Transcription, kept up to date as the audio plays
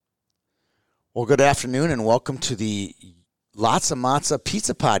Well, good afternoon and welcome to the Lots of Matza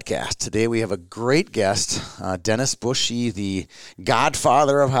Pizza Podcast. Today we have a great guest, Dennis Bushy, the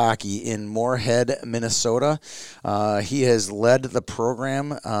godfather of hockey in Moorhead, Minnesota. He has led the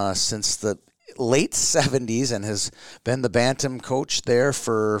program since the late 70s and has been the Bantam coach there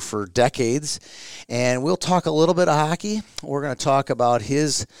for decades. And we'll talk a little bit of hockey. We're going to talk about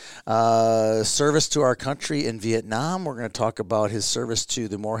his service to our country in Vietnam. We're going to talk about his service to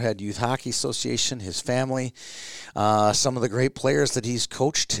the Moorhead Youth Hockey Association, his family, some of the great players that he's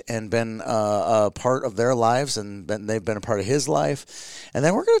coached and been a part of their lives, and they've been a part of his life. And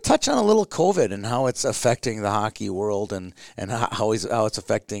then we're going to touch on a little COVID and how it's affecting the hockey world and how it's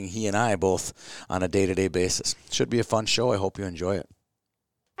affecting he and I both on a day-to-day basis. Should be a fun show. I hope you enjoy it.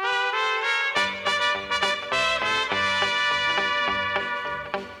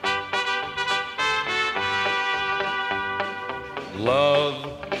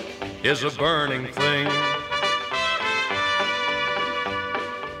 Love is a burning thing,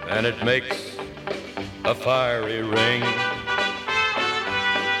 and it makes a fiery ring.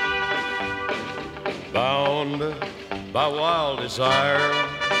 Bound by wild desire,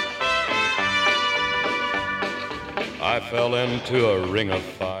 I fell into a ring of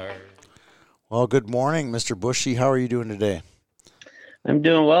fire. Well, good morning, Mr. Bushy. How are you doing today? I'm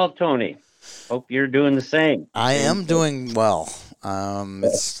doing well, Tony. Hope you're doing the same. I am doing well.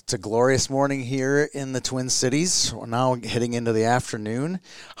 It's a glorious morning here in the Twin Cities. We're now heading into the afternoon.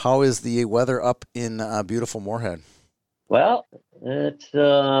 How is the weather up in beautiful Moorhead? Well, it's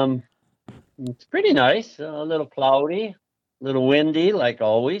pretty nice. A little cloudy, a little windy, like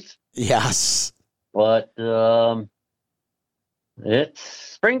always. Yes. But it's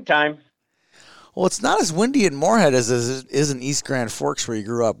springtime. Well, it's not as windy in Moorhead as it is in East Grand Forks where you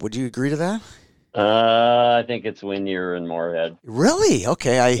grew up. Would you agree to that? I think it's windier in Moorhead. Really?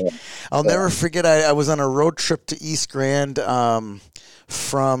 Okay. I'll never forget. I was on a road trip to East Grand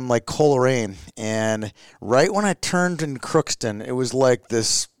from like Coleraine, and right when I turned in Crookston, it was like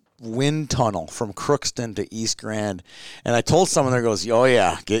this wind tunnel from Crookston to East Grand, and I told someone there, goes, "Oh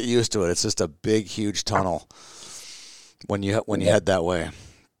yeah, get used to it. It's just a big, huge tunnel when you head that way."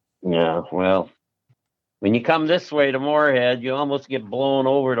 Yeah. Well, when you come this way to Moorhead, you almost get blown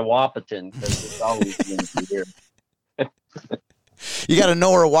over to Wahpeton because it's always windy here. You got to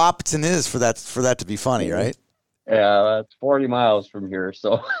know where Wahpeton is for that to be funny, right? Yeah, it's 40 miles from here.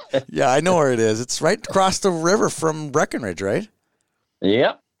 So yeah, I know where it is. It's right across the river from Breckenridge, right?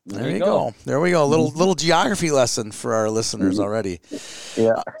 Yep. There you go. There we go. A little geography lesson for our listeners already.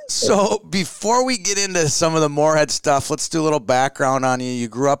 Yeah. So before we get into some of the Moorhead stuff, let's do a little background on you. You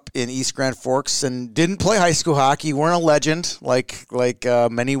grew up in East Grand Forks and didn't play high school hockey. You weren't a legend like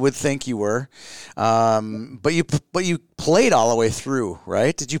many would think you were, but you played all the way through,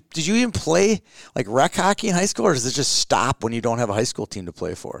 right? Did you even play like rec hockey in high school, or does it just stop when you don't have a high school team to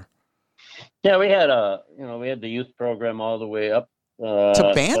play for? Yeah, we had the youth program all the way up.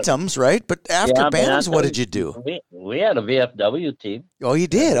 To Bantams, right? But after Bantams, what did you do? We had a VFW team. Oh, you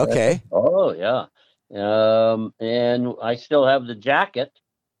did? Okay. Oh, yeah. And I still have the jacket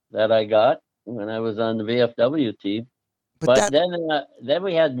that I got when I was on the VFW team. But then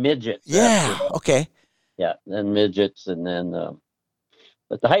we had midgets. Yeah. Okay. Yeah, then midgets, and then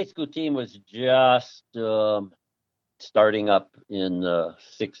but the high school team was just starting up in the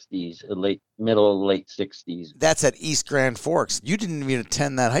 60s, late 60s. That's at East Grand Forks. You didn't even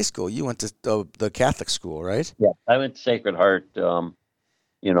attend that high school. You went to the Catholic school, right? Yeah, I went to Sacred Heart, from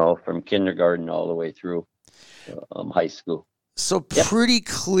kindergarten all the way through high school. So pretty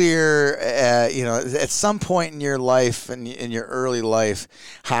clear, at some point in your life, in your early life,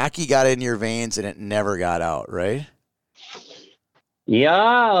 hockey got in your veins and it never got out, right?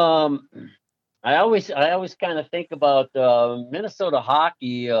 Yeah, I always kind of think about Minnesota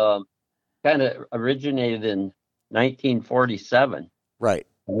hockey kind of originated in 1947. Right.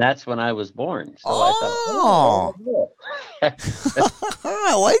 And that's when I was born. So I thought,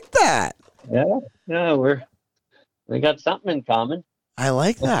 I like that. Yeah, we got something in common. I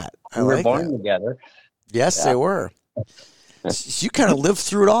like that. We were born together. Yes, they were. You kind of lived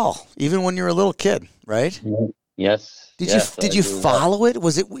through it all, even when you were a little kid, right? Yes. Did you follow it?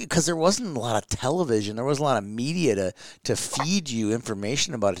 Was it because there wasn't a lot of television, there wasn't a lot of media to feed you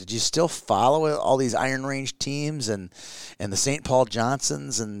information about it? Did you still follow it, all these Iron Range teams and the St. Paul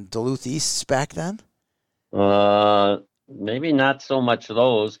Johnsons and Duluth Easts back then? Maybe not so much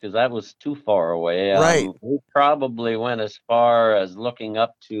those, because that was too far away. Right. We probably went as far as looking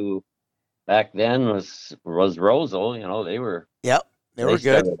up to back then was Rosal. They were. Yep. They were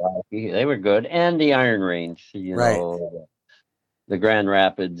good. They were good, and the Iron Range. Right. the Grand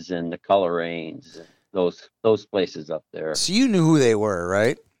Rapids and the Coleraines, and those places up there. So you knew who they were,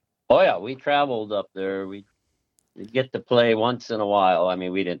 right? Oh yeah, we traveled up there. We get to play once in a while. I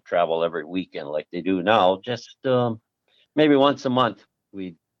mean, we didn't travel every weekend like they do now. Just maybe once a month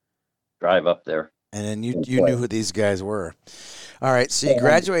we drive up there. And then you knew who these guys were. All right, so you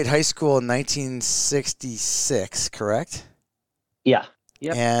graduate high school in 1966, correct? Yeah.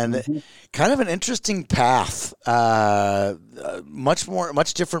 Yep. And kind of an interesting path,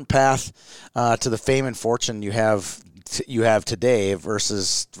 much different path to the fame and fortune you have today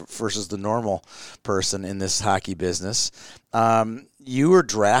versus the normal person in this hockey business. You were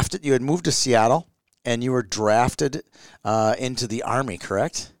drafted. You had moved to Seattle, and you were drafted into the Army,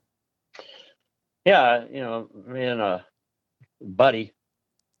 correct? Yeah, me and a buddy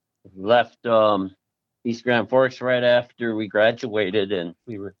left East Grand Forks right after we graduated, and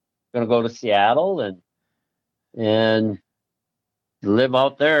we were going to go to Seattle and live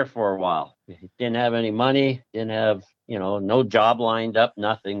out there for a while. Didn't have any money, didn't have, no job lined up,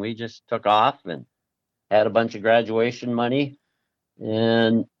 nothing. We just took off and had a bunch of graduation money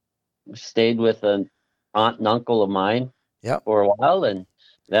and stayed with an aunt and uncle of mine for a while. And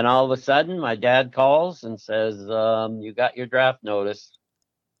then all of a sudden, my dad calls and says, you got your draft notice.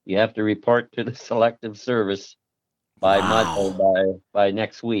 You have to report to the Selective Service by by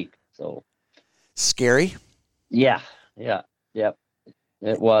next week. So scary. Yeah. It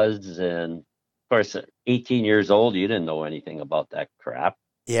was, and of course, at 18 years old, you didn't know anything about that crap.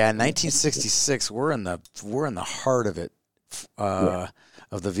 Yeah, in 1966, we're in the heart of it.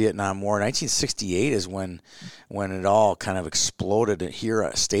 Of the Vietnam War. 1968 is when it all kind of exploded here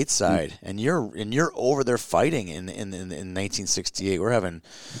stateside, and you're over there fighting in 1968. We're having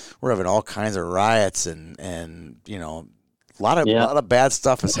all kinds of riots and a lot of bad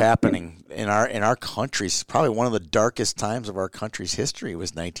stuff is happening in our country's probably one of the darkest times of our country's history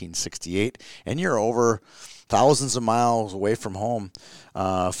was 1968, and you're over thousands of miles away from home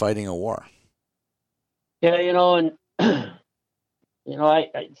fighting a war. Yeah, and I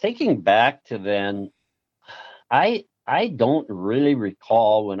thinking back to then, I don't really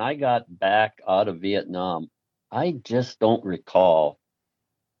recall when I got back out of Vietnam. I just don't recall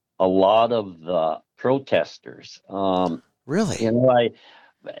a lot of the protesters. Really?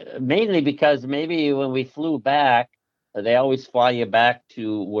 Mainly because maybe when we flew back, they always fly you back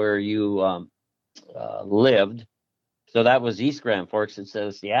to where you lived. So that was East Grand Forks instead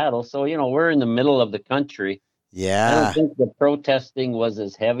of Seattle. So, we're in the middle of the country. Yeah. I don't think the protesting was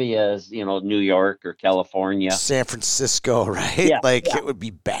as heavy as, New York or California. San Francisco, right? Yeah, It would be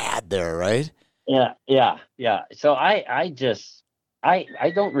bad there, right? Yeah. So I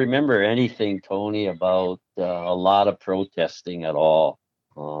don't remember anything, Tony, about a lot of protesting at all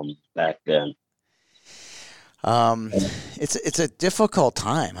back then. It's a difficult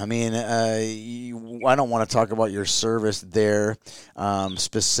time. I mean, I don't want to talk about your service there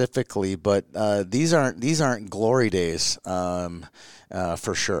specifically, but these aren't glory days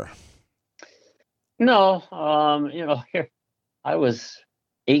for sure. No, I was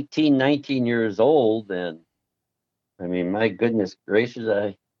 18, 19 years old, and I mean, my goodness gracious,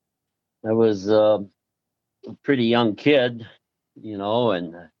 I was a pretty young kid,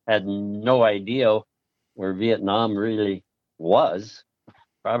 and had no idea where Vietnam really was.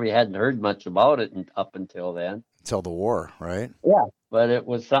 Probably hadn't heard much about it up until then. Until the war, right? Yeah, but it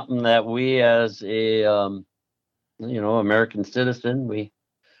was something that we, as a American citizen, we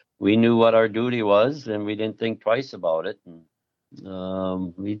knew what our duty was, and we didn't think twice about it. And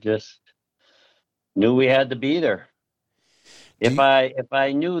we just knew we had to be there. If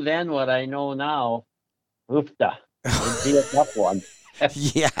I knew then what I know now, oofta, it'd be a tough one.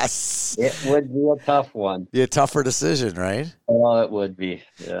 Yes. It would be a tough one. Be a tougher decision, right? Oh, it would be.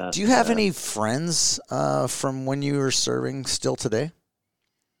 Yeah. Do you have any friends from when you were serving still today?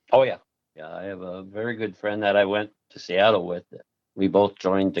 Oh, yeah. Yeah, I have a very good friend that I went to Seattle with. We both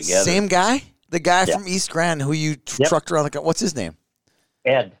joined together. Same guy? The guy from East Grand who you trucked around what's his name?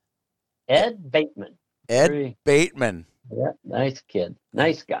 Ed Bateman. Bateman. Yeah, nice kid.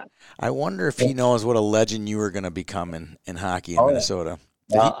 Nice guy. I wonder if he knows what a legend you were going to become in hockey in Minnesota.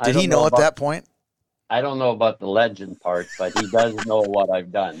 Did he know at that point? I don't know about the legend part, but he does know what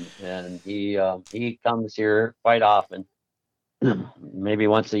I've done. And he comes here quite often, maybe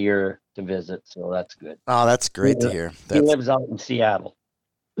once a year to visit. So that's good. Oh, that's great to hear. He lives out in Seattle.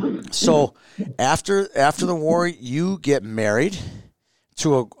 So after the war, you get married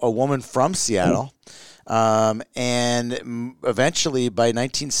to a woman from Seattle. And eventually, by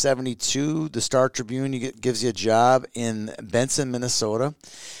 1972, the Star Tribune gives you a job in Benson, Minnesota.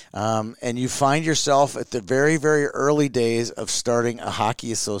 And you find yourself at the very, very early days of starting a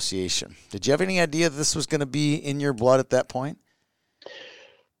hockey association. Did you have any idea this was going to be in your blood at that point?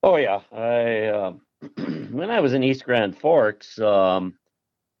 Oh, yeah. I when I was in East Grand Forks in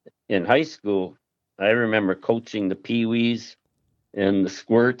high school, I remember coaching the Pee-wees and the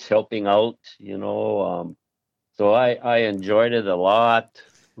Squirts, helping out, so I enjoyed it a lot.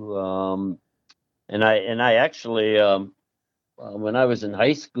 And I actually when I was in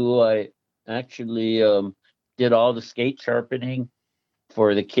high school, I actually did all the skate sharpening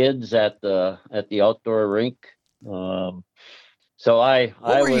for the kids at the outdoor rink. So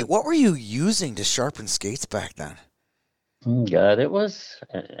What were you using to sharpen skates back then? God, it was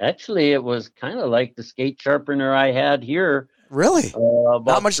kind of like the skate sharpener I had here. Really? About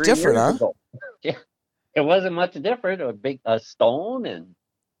Not much 3 different, years huh? ago. Yeah, it wasn't much different. A stone and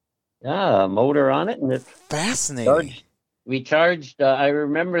a motor on it, and it Fascinating. we charged. I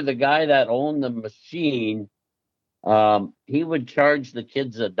remember the guy that owned the machine. He would charge the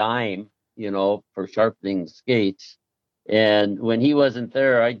kids a dime, for sharpening skates. And when he wasn't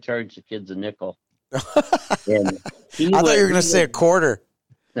there, I'd charge the kids a nickel. And I thought you were going to say a quarter.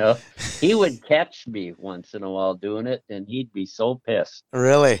 No, he would catch me once in a while doing it, and he'd be so pissed.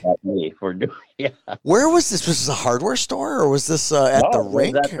 Really? At me for doing it. Yeah. Where was this? Was this a hardware store, or was this at the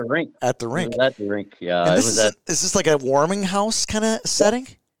rink? At the rink. At the rink. It was at the rink, yeah. And is this like a warming house kind of setting?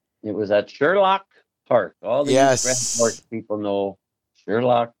 It was at Sherlock Park. All the Yes. East Grand Park people know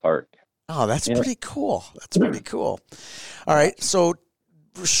Sherlock Park. Oh, that's pretty cool. That's pretty cool. All right, so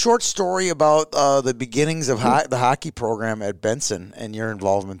short story about the beginnings of the hockey program at Benson and your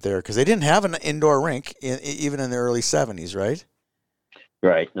involvement there, because they didn't have an indoor rink even in the early 70s, right?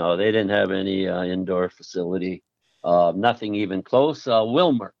 Right. No, they didn't have any indoor facility. Nothing even close.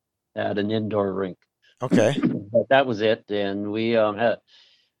 Wilmer had an indoor rink. Okay. But that was it. And we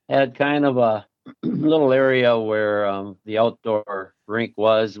had kind of a little area where the outdoor rink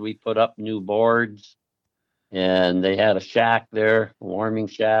was. We put up new boards, and they had a shack there, a warming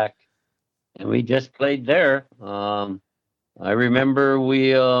shack, and we just played there. I remember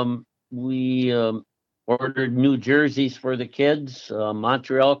we ordered new jerseys for the kids,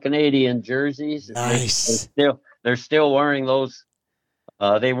 Montreal Canadian jerseys. Nice. They're still wearing those.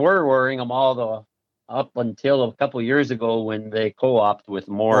 They were wearing them up until a couple years ago when they co-opted with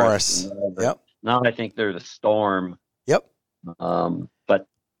Morris. Yep. Now I think they're the Storm. Yep. But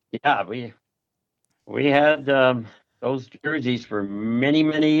yeah, we had those jerseys for many,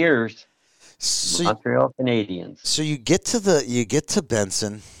 many years. So Montreal Canadiens. So you get to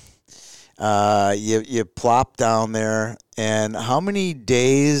Benson, you plop down there, and how many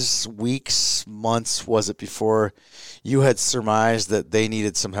days, weeks, months was it before you had surmised that they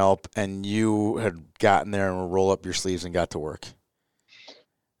needed some help and you had gotten there and roll up your sleeves and got to work?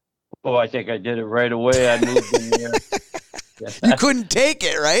 Oh, I think I did it right away. I moved in there. You couldn't take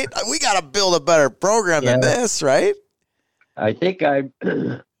it, right? We got to build a better program than this, right? I think I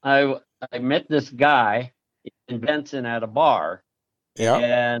met this guy in Benson at a bar. Yeah.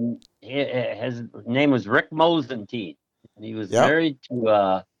 And his name was Rick Mosentine. And he was married to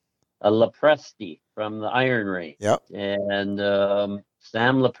a Lepresti from the Iron Ring. Yep. And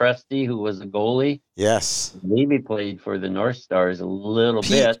Sam Lepresti, who was a goalie. Yes. Maybe played for the North Stars a little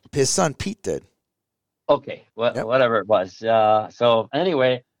bit. His son Pete did. Okay, whatever it was. So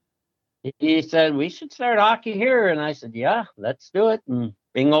anyway, he said, we should start hockey here. And I said, yeah, let's do it. And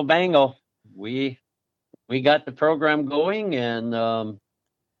bingo bango, we got the program going. And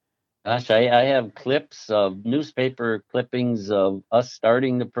gosh, I have clips of newspaper clippings of us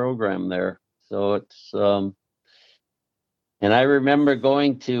starting the program there. So it's and I remember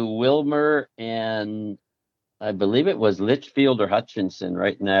going to Wilmer and I believe it was Litchfield or Hutchinson,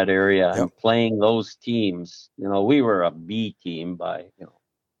 right in that area, and playing those teams. We were a B team by,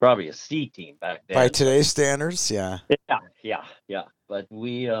 probably a C team back then. By today's standards, yeah. Yeah. But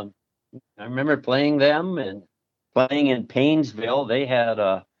I remember playing them and playing in Paynesville. They had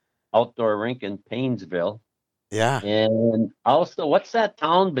a outdoor rink in Paynesville. Yeah. And also, what's that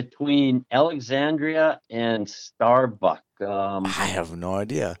town between Alexandria and Starbuck? I have no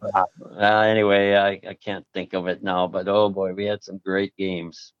idea. Anyway, I can't think of it now, but oh boy, we had some great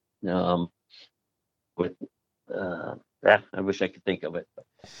games. I wish I could think of it.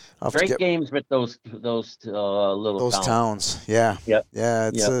 Great games with those little towns. Yeah. Yep.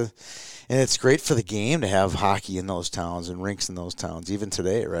 Yeah. And it's great for the game to have hockey in those towns and rinks in those towns, even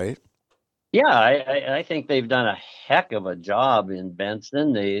today, right? Yeah, I think they've done a heck of a job in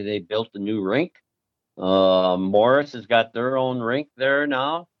Benson. They built a new rink. Morris has got their own rink there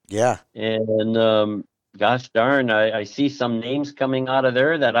now. Yeah. And gosh darn, I see some names coming out of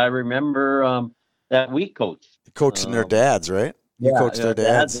there that I remember that we coached. Coaching their dads, right? You Yeah, coach their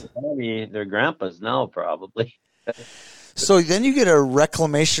dads dads. are probably their grandpas now, probably. So then you get a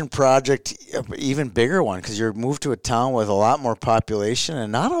reclamation project, even bigger one, because you're moved to a town with a lot more population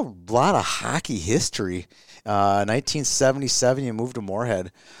and not a lot of hockey history. 1977, you moved to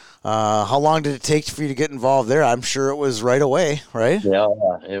Moorhead. How long did it take for you to get involved there? I'm sure it was right away, right? Yeah,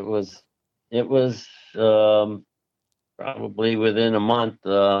 it was. It was probably within a month.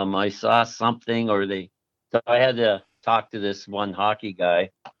 I saw something, so I had to talk to this one hockey guy.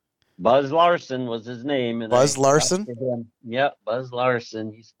 Buzz Larson was his name, and Buzz I talked Larson? to him. Yep, Buzz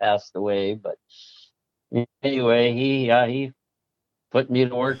Larson. He's passed away, but anyway, he put me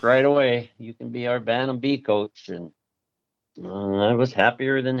to work right away. You can be our Bantam B coach, and I was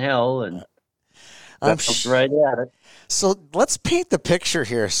happier than hell, and I'm jumped right at it. So let's paint the picture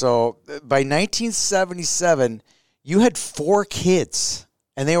here. So by 1977, you had 4 kids,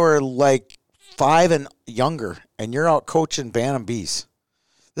 and they were like 5 and younger, and you're out coaching Bantam Bees.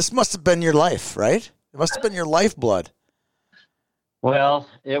 This must have been your life, right? It must have been your lifeblood. Well,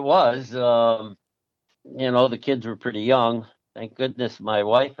 it was. The kids were pretty young. Thank goodness my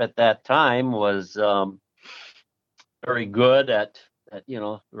wife at that time was very good at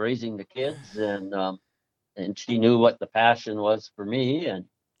raising the kids, and she knew what the passion was for me, and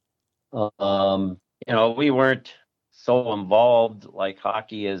we weren't so involved like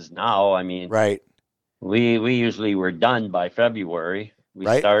hockey is now. I mean, Right. we usually were done by February. We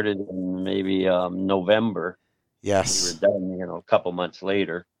Right. started in maybe November. Yes. We were done, a couple months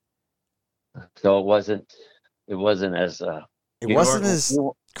later. So it wasn't as It wasn't as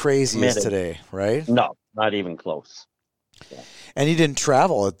crazy as committed. today, right? No, not even close. Yeah. And you didn't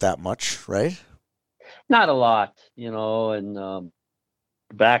travel it that much, right? Not a lot, and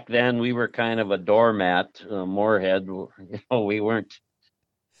back then we were kind of a doormat, Moorhead. We weren't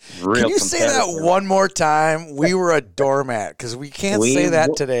real. Can you say that one more time? We were a doormat, because we can't say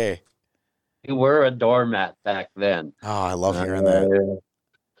that today. We were a doormat back then. Oh, I love hearing that.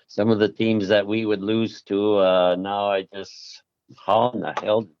 Some of the teams that we would lose to, now I just, how in the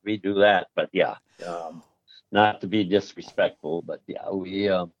hell did we do that? But yeah, not to be disrespectful, but yeah, we.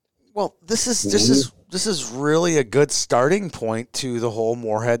 Well, this is really a good starting point to the whole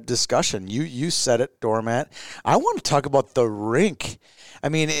Moorhead discussion. You said it, doormat. I want to talk about the rink. I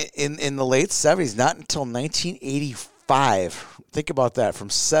mean, in the late 70s, not until 1985. Think about that. From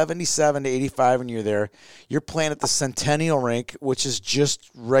 77 to 85 when you're there, you're playing at the Centennial Rink, which is just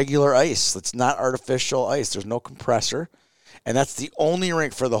regular ice. It's not artificial ice. There's no compressor. And that's the only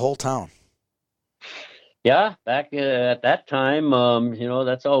rink for the whole town. Yeah, back at that time,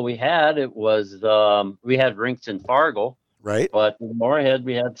 that's all we had. It was we had rinks in Fargo, right? But in Moorhead,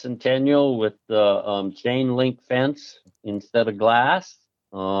 we had Centennial with the chain link fence instead of glass.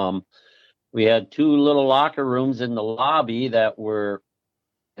 We had 2 little locker rooms in the lobby that were,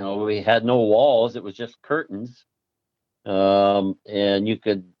 we had no walls. It was just curtains. And you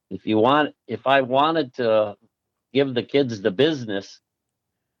could, if I wanted to give the kids the business,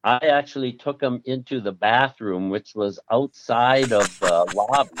 I actually took them into the bathroom, which was outside of the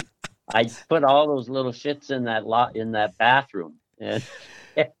lobby. I put all those little shits in that bathroom, and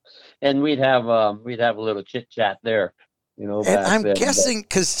we'd have a little chit chat there. And I'm guessing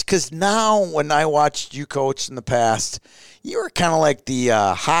because now when I watched you coach in the past, you were kind of like the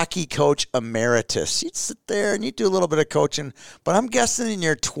hockey coach emeritus. You'd sit there and you'd do a little bit of coaching, but I'm guessing in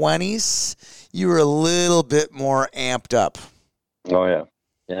your 20s you were a little bit more amped up. Oh yeah,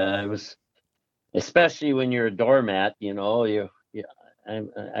 it was, especially when you're a doormat. I'm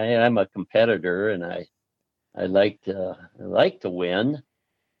a competitor, and I like to win.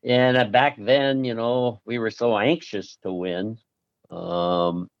 And back then, we were so anxious to win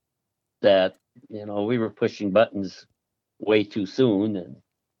that, we were pushing buttons way too soon, and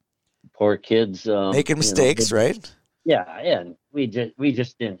poor kids making mistakes, right? Yeah, and we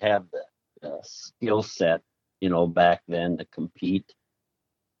just didn't have the skill set, back then to compete.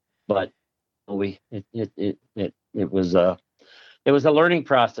 But it was a learning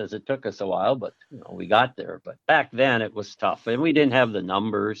process. It took us a while, but we got there. But back then it was tough, and we didn't have the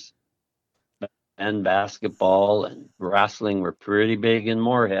numbers. And basketball and wrestling were pretty big in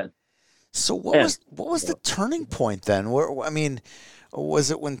Moorhead. So what was the turning point then?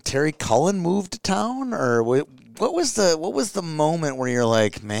 Was it when Terry Cullen moved to town, or what was the moment where you're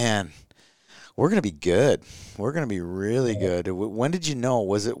like, man, We're going to be good. We're going to be really good. When did you know?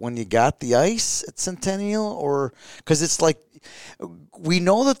 Was it when you got the ice at Centennial? Or because it's like we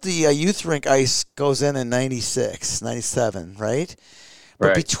know that the youth rink ice goes in 96, 97, right? But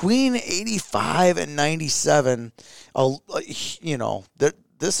Right. between 85 and 97,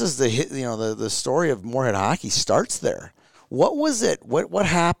 this is the story of Moorhead hockey starts there. What was it? What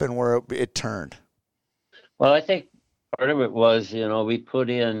happened where it turned? Well, I think part of it was, we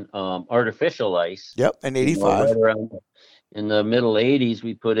put in artificial ice. Yep, in You know, 85. right around in the middle 80s,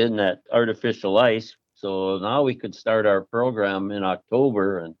 we put in that artificial ice. So now we could start our program in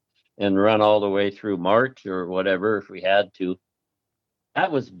October and run all the way through March or whatever if we had to. That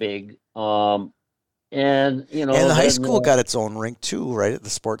was big. And And the high then school got its own rink too, right at the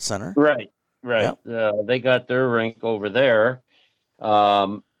sports center. right, Yep. they got their rink over there.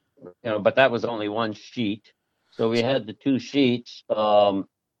 But that was only one sheet. So we had the two sheets. And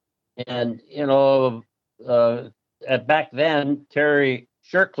back then Terry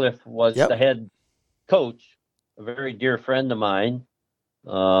Shercliffe was Yep. the head coach, a very dear friend of mine.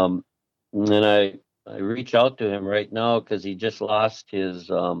 And I reach out to him right now because he just lost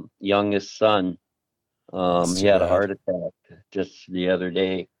his youngest son. That's He too had a bad. heart attack just the other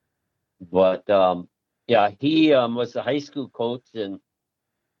day. But he was the high school coach, and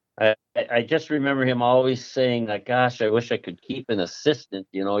I just remember him always saying that, gosh, I wish I could keep an assistant.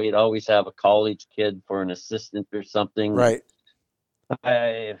 He'd always have a college kid for an assistant or something. Right.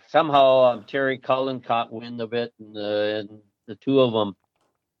 Somehow Terry Cullen caught wind of it, and the two of them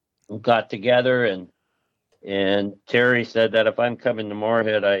got together, and Terry said that if I'm coming to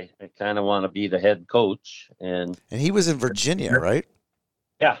Moorhead, I kind of want to be the head coach. And And he was in Virginia, right?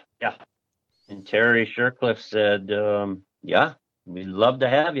 yeah. And Terry Shercliffe said, yeah, we'd love to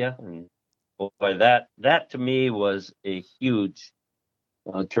have you. And boy, that to me was a huge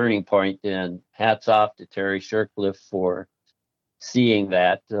turning point, and hats off to Terry Shercliffe for seeing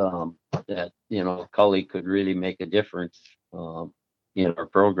that Cully could really make a difference in our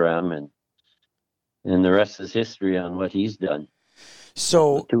program, and the rest is history on what he's done.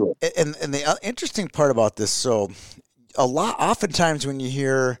 So, To and the interesting part about this, so oftentimes when you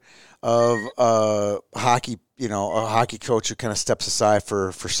hear of hockey, a hockey coach who kind of steps aside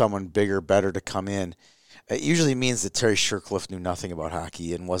for someone bigger, better to come in, it usually means that Terry Shercliffe knew nothing about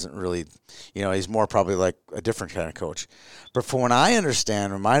hockey and wasn't really, he's more probably like a different kind of coach. But from what I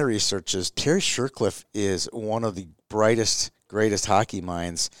understand from my research is Terry Shercliffe is one of the brightest, greatest hockey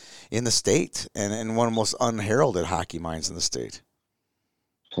minds in the state, and one of the most unheralded hockey minds in the state.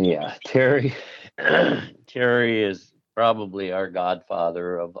 Yeah, Terry is probably our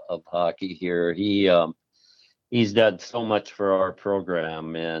godfather of hockey here. He's done so much for our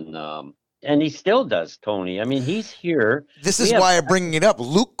program, and he still does, Tony. I mean, he's here. This is why I'm bringing it up.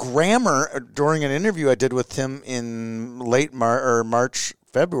 Luke Grammer, during an interview I did with him in late March,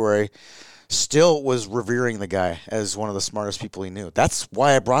 February, still was revering the guy as one of the smartest people he knew. That's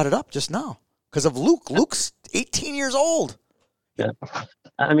why I brought it up just now, because of Luke. Luke's 18 years old. Yeah.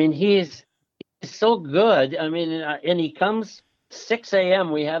 I mean, he's so good. I mean, and he comes 6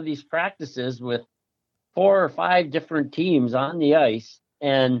 a.m. We have these practices with 4 or 5 different teams on the ice,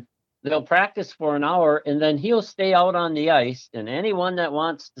 and they'll practice for an hour, and then he'll stay out on the ice, and anyone that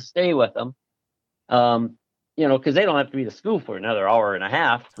wants to stay with him, because they don't have to be to school for another hour and a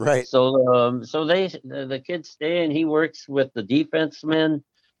half. Right. So the kids stay, and he works with the defensemen.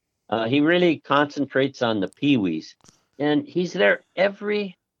 He really concentrates on the peewees, and he's there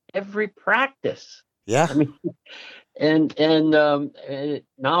every practice. Yeah. I mean, and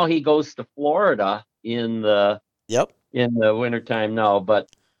now he goes to Florida in the wintertime now, but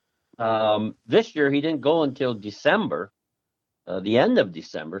this year he didn't go until December, the end of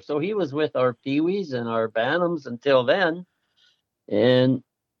December. So he was with our peewees and our bantams until then. And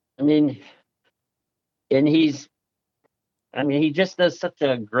I mean, he just does such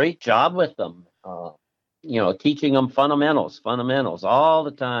a great job with them, teaching them fundamentals all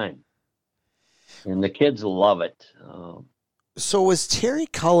the time. And the kids love it. So was Terry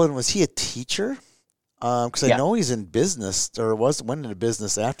Cullen, was he a teacher? Because I know he's in business, or went into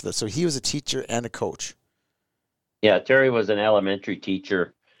business after that. So he was a teacher and a coach. Yeah, Terry was an elementary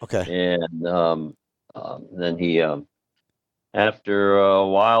teacher. Okay. And then he, after a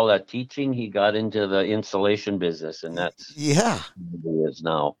while at teaching, he got into the insulation business, and that's who he is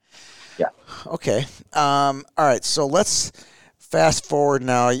now. Yeah. Okay. All right. So let's fast forward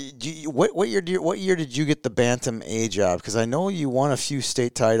now. What year did you get the bantam A job? Because I know you won a few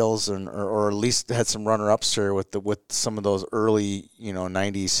state titles, or at least had some runner-ups here with some of those early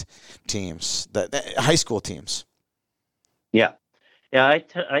 90s teams, that high school teams. Yeah. Yeah,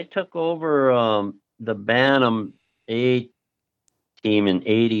 I took over the Bantam A team in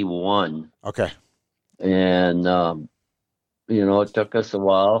 '81, Okay. and it took us a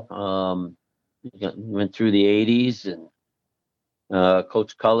while. Went through the '80s, and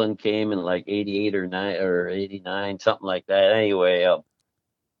Coach Cullen came in like '88 or nine or '89, something like that. Anyway,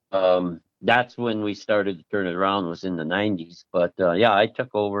 that's when we started to turn it around. Was in the '90s, but yeah, I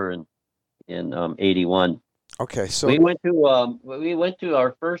took over in '81. Okay. So We went to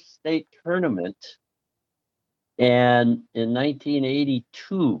our first state tournament, and in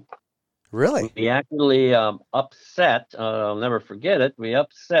 1982, really? we actually upset. I'll never forget it. We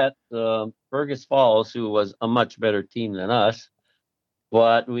upset Fergus Falls, who was a much better team than us.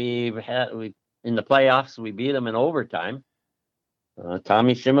 But we in the playoffs we beat them in overtime.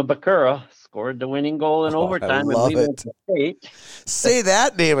 Tommy Shimabakura scored the winning goal in Oh, I overtime, and we love went it. to state. Say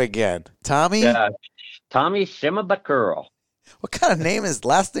that name again. Tommy? Yeah, Tommy Shimabakura. What kind of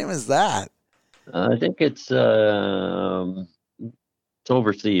last name is that? I think it's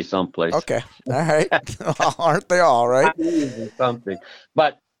overseas someplace. Okay. All right. Aren't they all right? Chinese or something.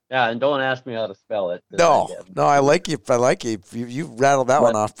 But yeah, and don't ask me how to spell it. 'Cause No. No, I like you. I like you. You rattled that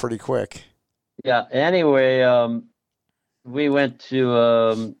one But off pretty quick. yeah, anyway, we went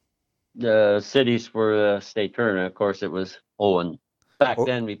to the cities for the state tournament. Of course, it was Owen. Back Oh,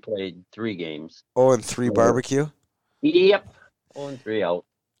 then, we played 3 games. oh, and 3 barbecue. Yep, 0-3 out.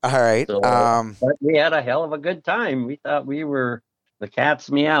 All right. So, but we had a hell of a good time. We thought we were the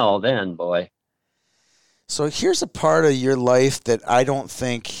cat's meow then, boy. So here's a part of your life that I don't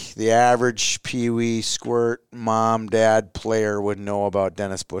think the average Pee-wee squirt mom dad player would know about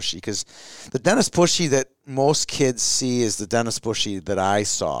Dennis Bushy, because the Dennis Bushy that most kids see is the Dennis Bushy that I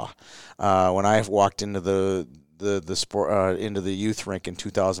saw when I walked into the sport into the youth rink in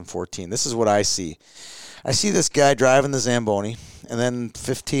 2014. This is what I see. I see this guy driving the Zamboni, and then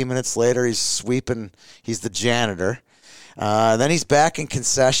 15 minutes later he's sweeping. He's the janitor. Then he's back in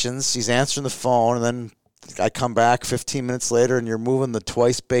concessions. He's answering the phone, and then I come back 15 minutes later, and you're moving the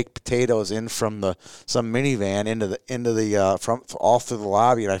twice baked potatoes in from some minivan into the from all through the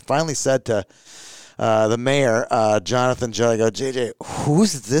lobby. And I finally said to the mayor, Jonathan Judd, I go, JJ,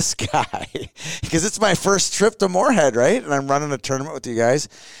 who's this guy? Because it's my first trip to Moorhead, right? And I'm running a tournament with you guys,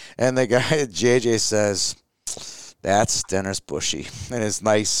 and the guy JJ says, "That's Dennis Bushy," in his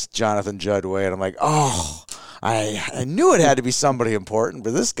nice Jonathan Judd way, and I'm like, oh. I knew it had to be somebody important,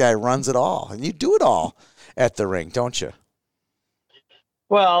 but this guy runs it all, and you do it all at the rink, don't you?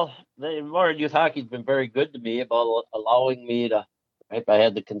 Well, the Moorhead Youth Hockey's been very good to me about allowing me to. Right, I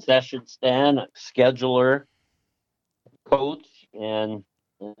had the concession stand, scheduler, coach, and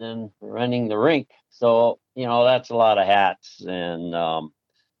then running the rink. So that's a lot of hats, and I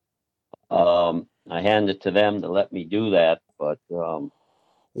hand it to them to let me do that. But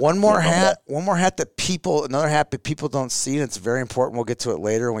One more hat another hat that people don't see, and it's very important. We'll get to it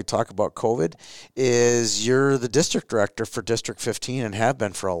later when we talk about COVID, is you're the district director for District 15 and have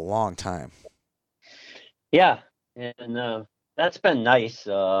been for a long time. Yeah, and that's been nice.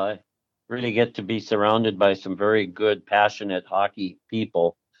 Really get to be surrounded by some very good, passionate hockey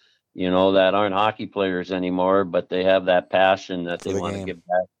people, that aren't hockey players anymore, but they have that passion that they the want to game. give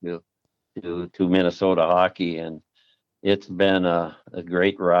back to Minnesota hockey. And it's been a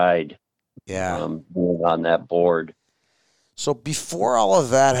great ride. Yeah. Being on that board. So before all of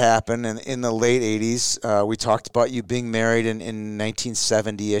that happened, in the late 80s, we talked about you being married in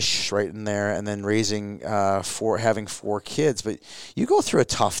 1970-ish, right in there, and then having 4 kids. But you go through a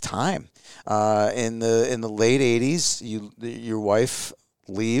tough time. In the late 80s, your wife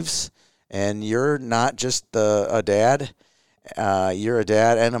leaves, and you're not just a dad. You're a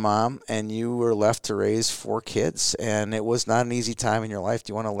dad and a mom, and you were left to raise 4 kids, and it was not an easy time in your life.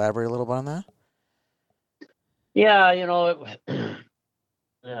 Do you want to elaborate a little bit on that? Yeah,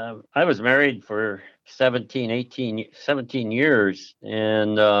 I was married for 17 years,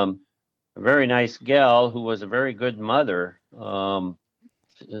 and a very nice gal who was a very good mother through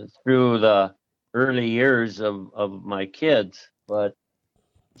the early years of my kids. But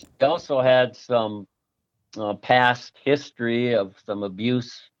she also had some past history of some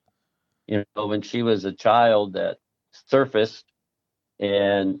abuse, when she was a child that surfaced,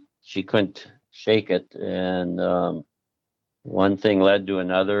 and she couldn't shake it. And one thing led to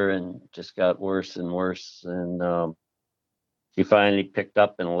another and just got worse and worse. And she finally picked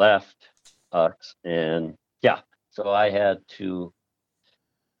up and left us. And yeah, so I had to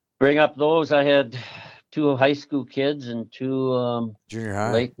bring up those. I had 2 high school kids and 2 Junior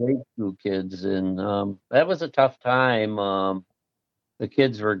high. late grade school kids. And that was a tough time. The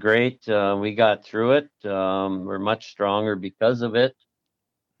kids were great. We got through it. We're much stronger because of it,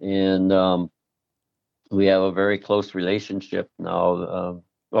 and we have a very close relationship now.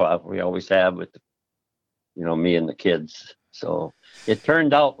 Well, we always have with me and the kids. So it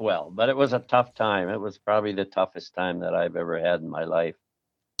turned out well, but it was a tough time. It was probably the toughest time that I've ever had in my life.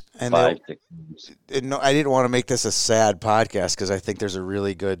 And 5 6 years. no, I didn't want to make this a sad podcast because I think there's a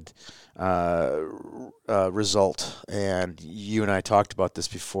really good result. And you and I talked about this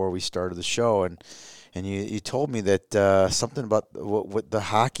before we started the show, and you told me that something about what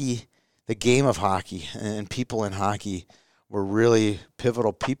the game of hockey and people in hockey were really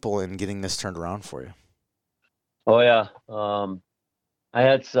pivotal people in getting this turned around for you. Oh yeah. I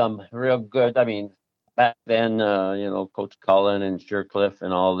had some real good. I mean, back then, Coach Cullen and Shercliffe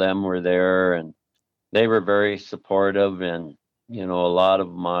and all of them were there, and they were very supportive. And a lot of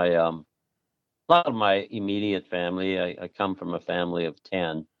my immediate family. I come from a family of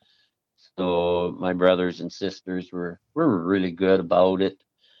 10, so my brothers and sisters were really good about it,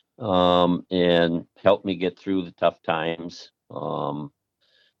 and helped me get through the tough times.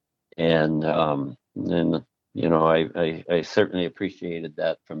 And I certainly appreciated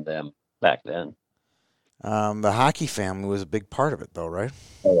that from them back then. The hockey family was a big part of it, though, right?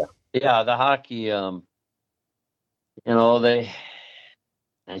 Oh, yeah, the hockey.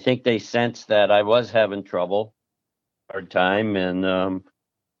 I think they sensed that I was having hard time, and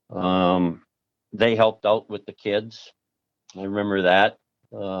they helped out with the kids. I remember that.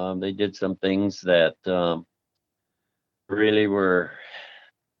 They did some things that really were.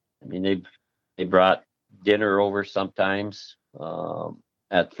 I mean, they brought dinner over sometimes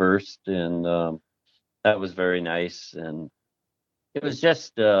at first, and that was very nice. And it was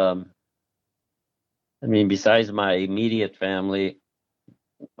just, besides my immediate family,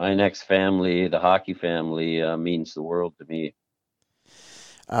 my next family, the hockey family, means the world to me.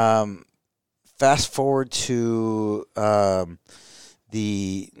 Fast forward to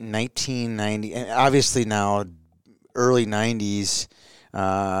the 1990, and obviously now early 90s.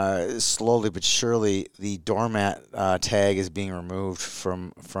 Slowly but surely, the doormat tag is being removed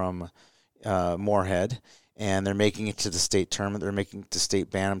from Moorhead, and they're making it to the state tournament. They're making it to state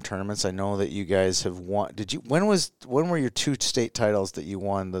bantam tournaments. I know that you guys have won. Did you? When were your 2 state titles that you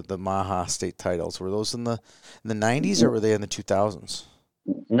won? The Maha state titles, were those in the 90s or were they in the 2000s?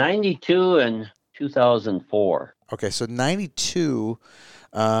 92 and 2004. Okay, so 92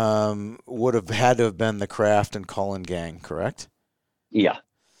 would have had to have been the Kraft and Cullen gang, correct? Yeah.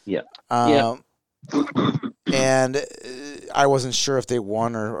 And I wasn't sure if they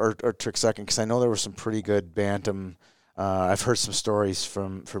won or took second because I know there were some pretty good bantam. I've heard some stories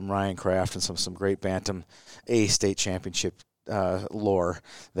from Ryan Kraft and some great bantam A state championship lore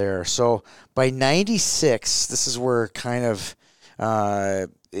there. So by 96, this is where kind of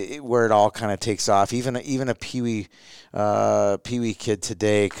where it all kind of takes off. Even a peewee kid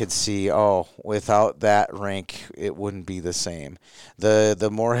today could see, without that rink, it wouldn't be the same. The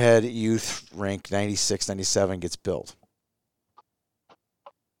Moorhead Youth rink 96, 97 gets built.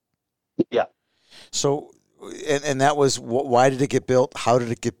 Yeah. So, and that was, why did it get built? How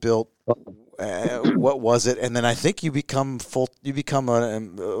did it get built? What was it? And then I think you become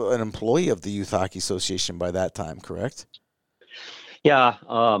an employee of the Youth Hockey Association by that time, correct? Yeah.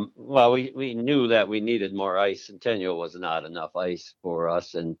 Well, we knew that we needed more ice. Centennial was not enough ice for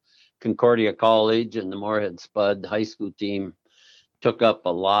us, and Concordia College and the Moorhead Spud high school team took up a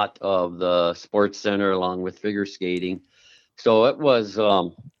lot of the sports center along with figure skating. So it was,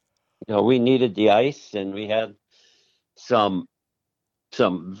 we needed the ice, and we had some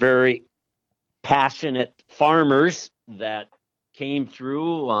very passionate farmers that came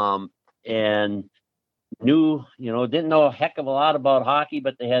through and didn't know a heck of a lot about hockey,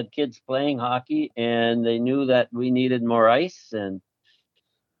 but they had kids playing hockey, and they knew that we needed more ice, and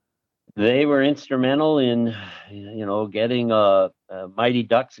they were instrumental in, getting a Mighty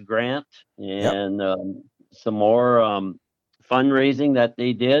Ducks grant and some more fundraising that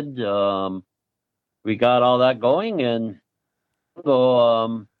they did. We got all that going, and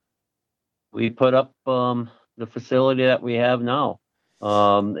so we put up the facility that we have now.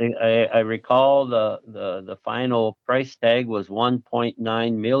 I recall the final price tag was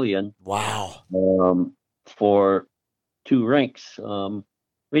 $1.9 million. Wow. For 2 rinks.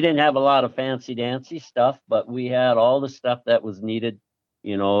 We didn't have a lot of fancy dancy stuff, but we had all the stuff that was needed,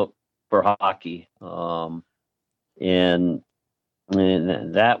 for hockey. And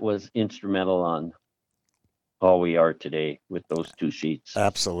that was instrumental on how we are today with those 2 sheets.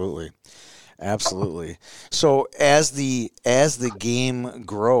 Absolutely. So as the game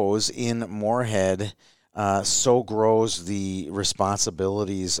grows in Moorhead, so grows the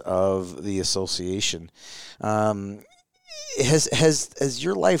responsibilities of the association. Has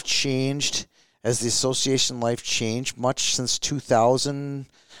your life changed? Has the association life changed much since 2000?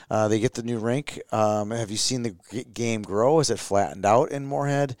 They get the new rink. Have you seen the game grow? Has it flattened out in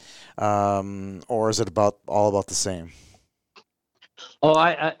Moorhead, or is it all about the same? Oh,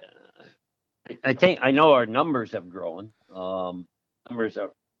 I think I know our numbers have grown. Numbers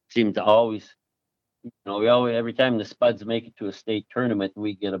seem to always, we always, every time the Spuds make it to a state tournament,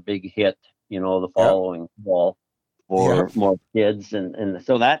 we get a big hit. The Yep. following fall Yep. for more kids, and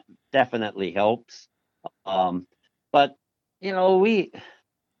so that definitely helps. But the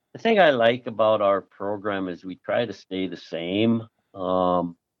thing I like about our program is we try to stay the same,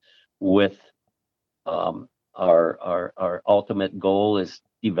 with our ultimate goal is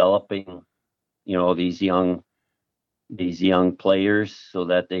developing these young players so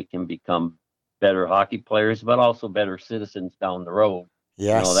that they can become better hockey players, but also better citizens down the road.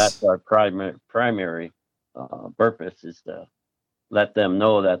 That's Yes. our primary purpose, is to let them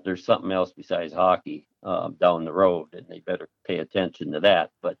know that there's something else besides hockey down the road, and they better pay attention to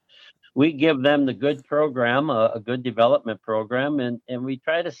that. But we give them the good program, a good development program, and we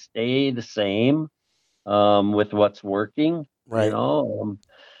try to stay the same with what's working. Right.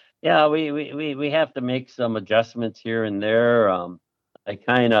 Yeah, we have to make some adjustments here and there. I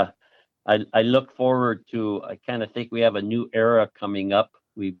kind of I look forward to. I kind of think we have a new era coming up.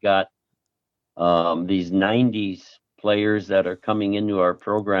 We've got these '90s players that are coming into our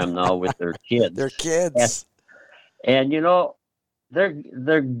program now with their kids, They're and, kids. and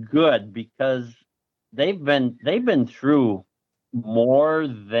they're good because they've been through more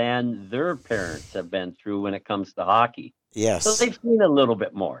than their parents have been through when it comes to hockey. So Yes. they've seen a little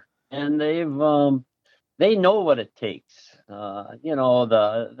bit more, and they know what it takes.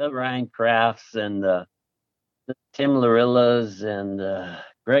 The Ryan Crafts and the Tim Larillas and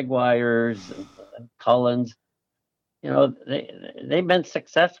Greg Wires and Cullens. They've been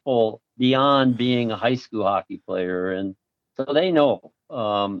successful beyond being a high school hockey player, and so they know.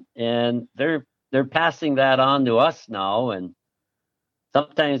 And they're passing that on to us now, and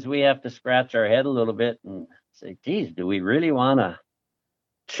sometimes we have to scratch our head a little bit and say, geez, do we really want to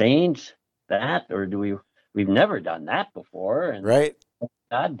change that, or we've never done that before? And Right.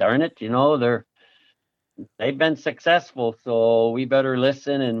 God darn it, they've been successful, so we better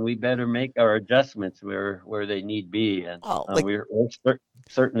listen and we better make our adjustments where they need be. And Oh, like we're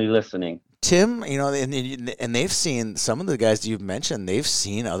certainly listening. Tim, and they've seen some of the guys you've mentioned. They've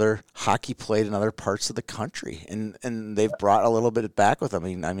seen other hockey played in other parts of the country, and they've brought a little bit back with them.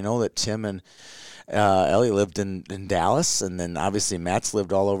 I know that Tim and Ellie lived in Dallas, and then obviously Matt's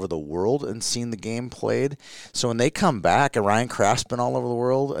lived all over the world and seen the game played. So when they come back, and Ryan Kraft's been all over the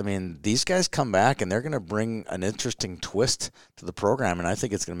world, these guys come back and they're going to bring an interesting twist to the program, and I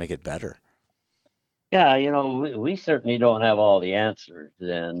think it's going to make it better. Yeah, we certainly don't have all the answers,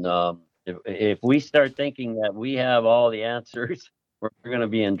 and if we start thinking that we have all the answers, we're going to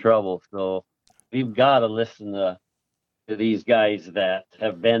be in trouble. So we've got to listen to these guys that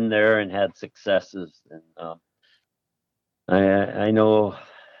have been there and had successes. And I know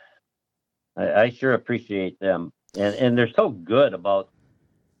I sure appreciate them, and they're so good about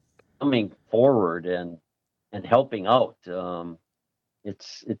coming forward and helping out.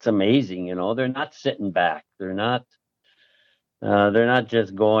 It's amazing, they're not sitting back. They're not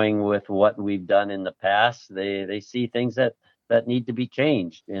just going with what we've done in the past. They see things that need to be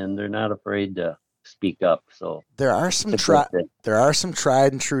changed, and they're not afraid to speak up. So There are it's some a good thing.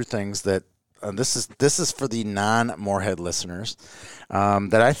 tried and true things that this is for the non-Moorhead listeners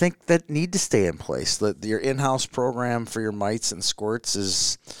that I think that need to stay in place. That your in-house program for your mites and squirts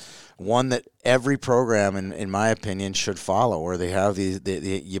is one that every program, in my opinion, should follow. Where they have you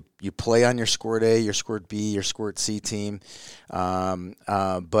play on your squirt A, your squirt B, your squirt C team,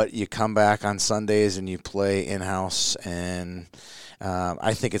 but you come back on Sundays and you play in-house. And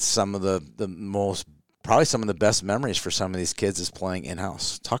I think it's some of the most, probably some of the best memories for some of these kids is playing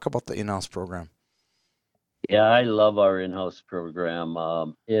in-house. Talk about the in-house program. Yeah, I love our in-house program.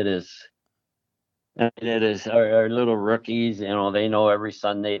 It is our little rookies. They know every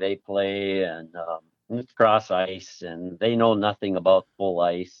Sunday they play, and it's cross ice, and they know nothing about full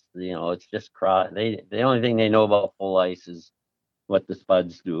ice. It's just cross. The only thing they know about full ice is what the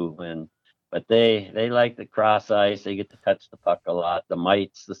Spuds do, but they like the cross ice. They get to touch the puck a lot. The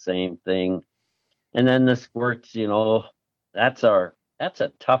mites, the same thing, and then the squirts. That's a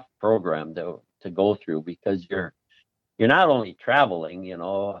tough program to go through, because you're not only traveling,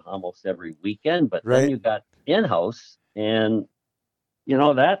 almost every weekend, but then Right. you got in-house, and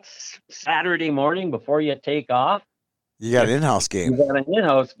that's Saturday morning before you take off. You got an in-house You game. got an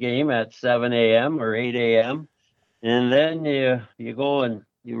in-house game at 7 a.m. or 8 a.m. And then you go and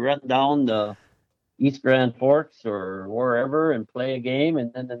you run down the East Grand Forks or wherever and play a game.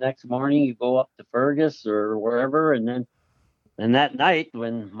 And then the next morning you go up to Fergus or wherever. And that night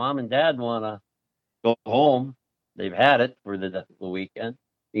when mom and dad want to go home, they've had it for the weekend.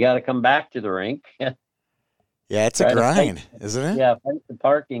 You got to come back to the rink. Yeah, it's a Try to fight, grind, isn't it? yeah, fight the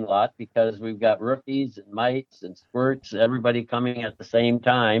parking lot because we've got rookies and mites and squirts, everybody coming at the same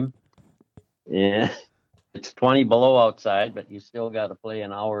time. Yeah, it's 20 below outside, but you still got to play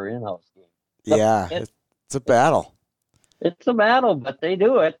an hour in-house game. So Yeah, it's a battle. it's a battle, but they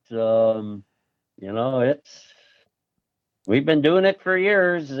do it. It's we've been doing it for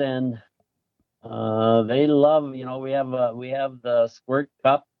years, and they love. We have the Squirt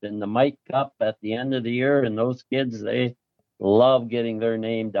Cup and the Mike Cup at the end of the year, and those kids they love getting their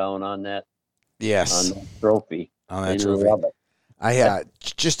name down on that Yes, trophy. on They that trophy. love it.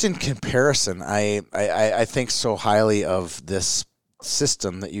 Just in comparison, I think so highly of this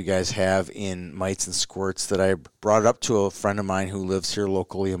system that you guys have in mites and squirts that I brought it up to a friend of mine who lives here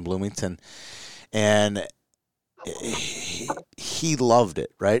locally in Bloomington, and he loved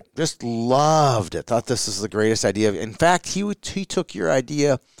it, right? Just loved it. Thought this is the greatest idea. In fact, he took your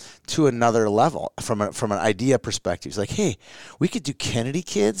idea to another level from an idea perspective. He's like, hey, we could do Kennedy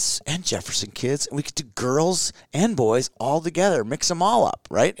kids and Jefferson kids, and we could do girls and boys all together, mix them all up,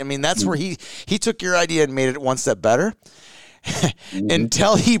 right? I mean, that's where he took your idea and made it one step better.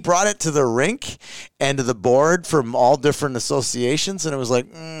 Until he brought it to the rink and to the board from all different associations, and it was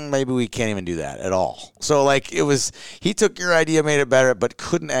like, maybe we can't even do that at all. So like he took your idea, made it better, but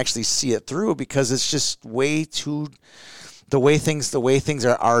couldn't actually see it through because it's just way too the way things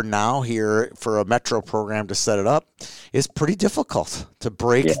are now here for a metro program to set it up is pretty difficult to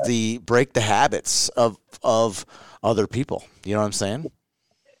break the habits of other people. You know what I'm saying?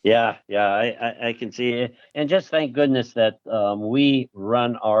 Yeah, I can see it, and just thank goodness that we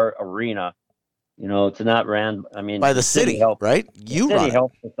run our arena. It's not ran. I mean, By the city, helps, right? the You city run it.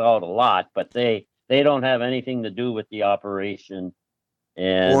 helps us out a lot, but they don't have anything to do with the operation Or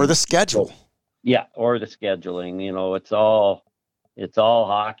and the schedule. yeah, or the scheduling. It's all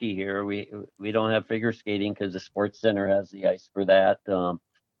hockey here. We don't have figure skating because the sports center has the ice for that. So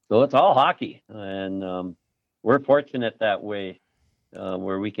it's all hockey, and we're fortunate that way.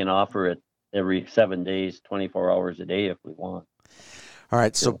 Where we can offer it every 7 days, 24 hours a day if we want. All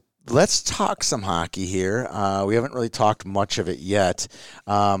right, so let's talk some hockey here. We haven't really talked much of it yet.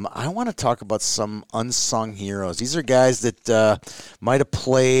 I want to talk about some unsung heroes. These are guys that might have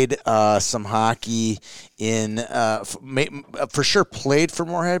played some hockey for sure played for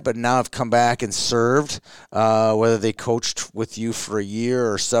Moorhead, but now have come back and served, whether they coached with you for a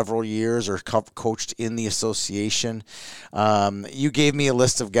year or several years or coached in the association. You gave me a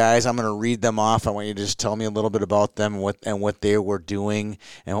list of guys. I'm going to read them off. I want you to just tell me a little bit about them and what they were doing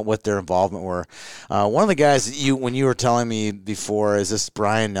and what their involvement were. One of the guys that when you were telling me before is this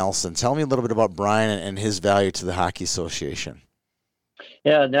Brian Nelson. Tell me a little bit about Brian and his value to the Hockey Association.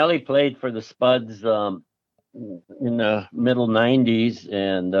 Yeah, Nelly played for the Spuds in the middle 90s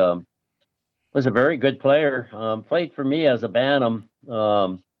and was a very good player. Played for me as a Bantam,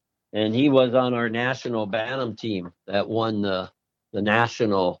 and he was on our national Bantam team that won the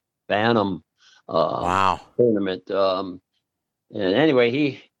national Bantam tournament. And anyway,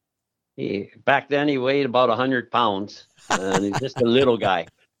 he back then he weighed about 100 pounds, and he's just a little guy.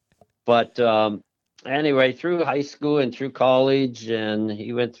 But anyway, through high school and through college, and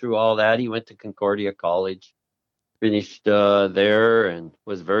he went through all that. He went to Concordia College, finished there, and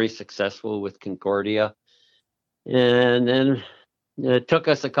was very successful with Concordia. And then it took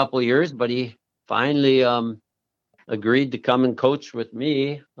us a couple of years, but he finally agreed to come and coach with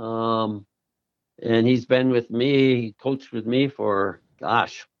me. And he's been with me. He coached with me for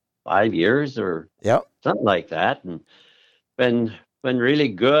 5 years or something like that, and been really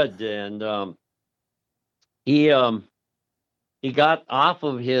good. And he got off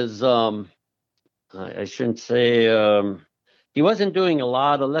of his I shouldn't say he wasn't doing a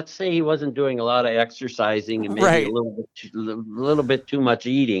lot of, let's say he wasn't doing a lot of exercising and maybe a little bit too much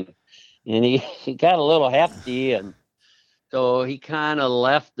eating, and he got a little hefty, and so he kind of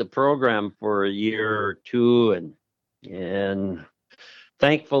left the program for a year or two, and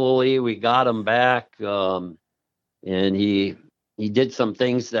thankfully we got him back, and he did some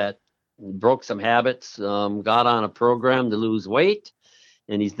things that broke some habits, got on a program to lose weight,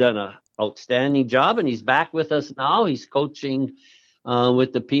 and he's done a outstanding job, and he's back with us now. He's coaching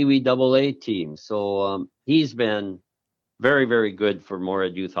with the Pee Wee AA team, so he's been very, very good for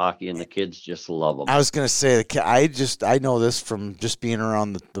Moorhead Youth Hockey, and the kids just love him. I was going to say, I know this from just being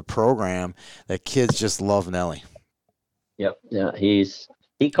around the program, that kids just love Nelly. Yep. Yeah.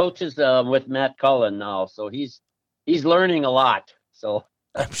 He coaches with Matt Cullen now, so he's learning a lot. So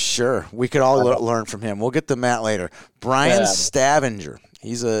I'm sure we could all learn from him. We'll get to Matt later. Brian Stavanger.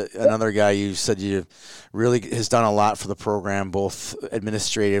 He's another guy you said you really has done a lot for the program, both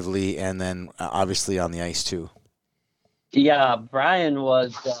administratively and then obviously on the ice too. Yeah, Brian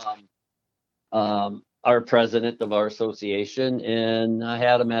was our president of our association, and I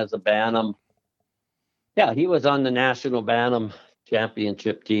had him as a Bantam. Yeah, he was on the national Bantam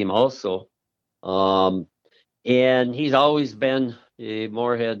championship team also. And he's always been a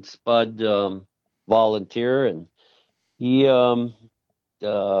Moorhead Spud volunteer, and he, like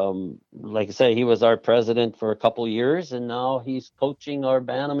I say, he was our president for a couple years, and now he's coaching our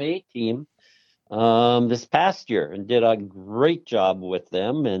Bantam A team this past year, and did a great job with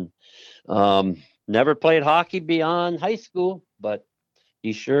them. And never played hockey beyond high school, but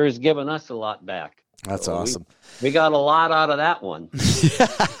he sure has given us a lot back. That's awesome. We got a lot out of that one.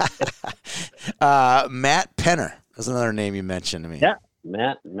 Matt Penner is another name you mentioned to me. Yeah,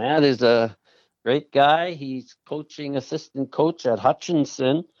 Matt is a great guy. He's coaching assistant coach at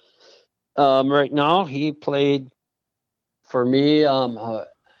Hutchinson right now. He played for me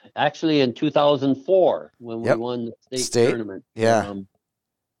actually in 2004 when we won the state tournament. Yeah,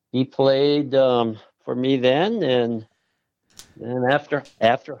 he played for me then, and after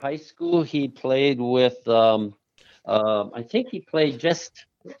high school, he played with. I think he played just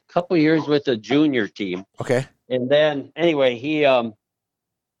a couple years with the junior team. Okay. And then anyway,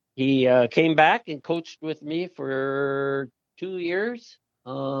 he came back and coached with me for 2 years,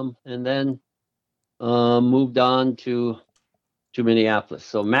 and then moved on to Minneapolis.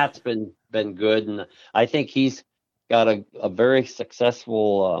 So Matt's been good, and I think he's got a very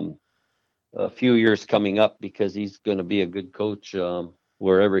successful a few years coming up, because he's going to be a good coach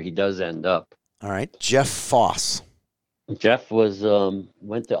wherever he does end up. All right, Jeff Foss. Jeff was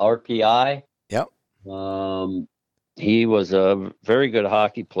went to RPI. Yep. He was a very good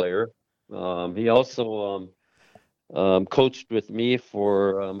hockey player. He also coached with me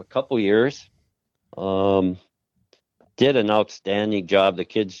for a couple years. Did an outstanding job. The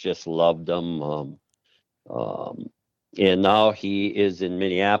kids just loved him. And now he is in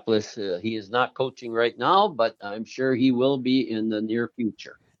Minneapolis. He is not coaching right now, but I'm sure he will be in the near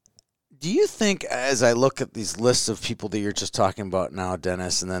future. Do you think, as I look at these lists of people that you're just talking about now,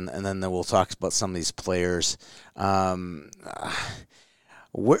 Dennis, and then we'll talk about some of these players, how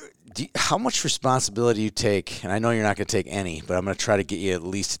much responsibility do you take? And I know you're not going to take any, but I'm going to try to get you at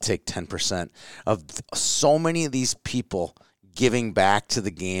least to take 10% of so many of these people giving back to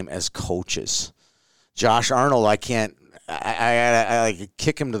the game as coaches. Josh Arnold, I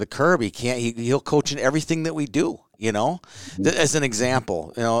kick him to the curb. He'll coach in everything that we do, as an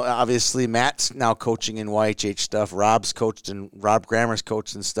example. Obviously Matt's now coaching in YHH stuff. Rob Grammer's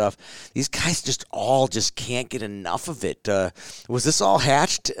coached and stuff. These guys just can't get enough of it. Was this all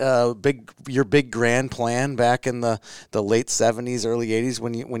hatched, your big grand plan back in the late 70s, early 80s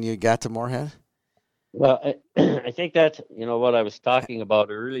when you got to Moorhead? Well, I think that's, what I was talking about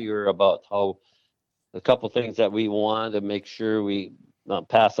earlier about how a couple things that we want to make sure we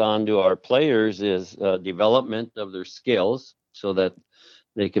pass on to our players is development of their skills, so that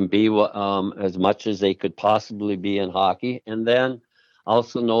they can be as much as they could possibly be in hockey. And then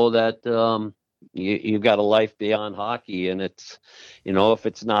also know that you've got a life beyond hockey, and it's, if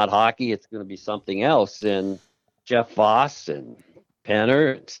it's not hockey, it's going to be something else. And Jeff Voss and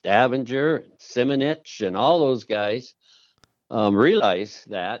Penner and Stavanger and Simonich and all those guys realize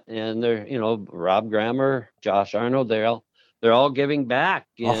that, and they're, Rob Grammer, Josh Arnold, they're all giving back,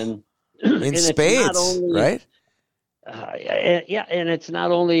 and in spades, right? Yeah, and it's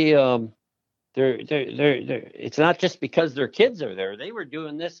not only they're it's not just because their kids are there. They were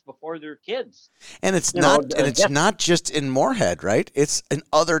doing this before their kids, and it's not just in Moorhead, right? It's in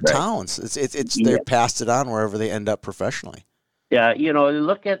other towns. It's they passed it on wherever they end up professionally. Yeah,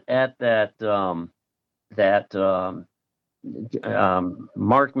 look at that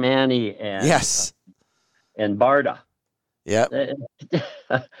Mark Manny and and Barda. Yeah,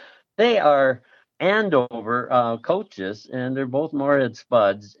 they are Andover coaches, and they're both Moorhead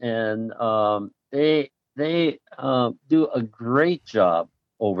Spuds, and they do a great job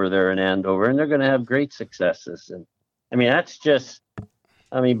over there in Andover, and they're going to have great successes. And that's just,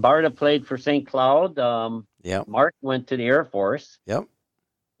 Barda played for St. Cloud. Mark went to the Air Force. Yep.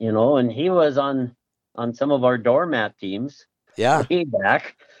 And he was on some of our doormat teams. Yeah. Way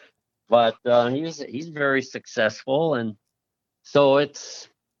back, but he's very successful, and So it's,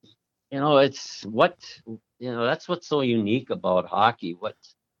 it's what, that's what's so unique about hockey.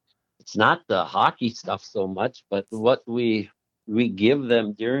 It's not the hockey stuff so much, but what we give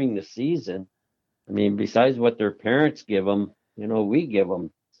them during the season. I mean, besides what their parents give them, we give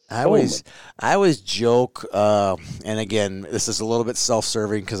them I so much. always, I always joke, and again, this is a little bit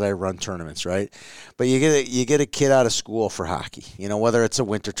self-serving because I run tournaments, right? But you get a kid out of school for hockey, whether it's a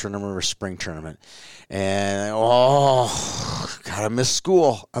winter tournament or a spring tournament, and God, I miss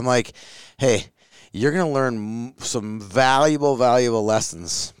school. I'm like, hey, you're gonna learn some valuable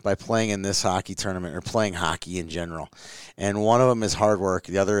lessons by playing in this hockey tournament or playing hockey in general, and one of them is hard work.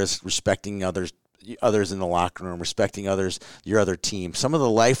 The other is respecting others in the locker room, respecting others, your other team. Some of the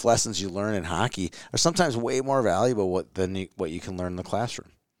life lessons you learn in hockey are sometimes way more valuable than what you can learn in the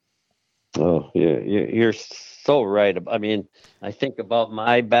classroom. Oh, yeah, you're so right. I mean, I think about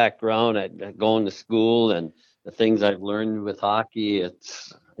my background at going to school and the things I've learned with hockey.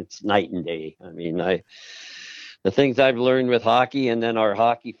 It's night and day. I mean, the things I've learned with hockey, and then our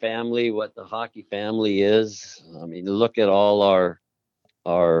hockey family, what the hockey family is. I mean, look at all our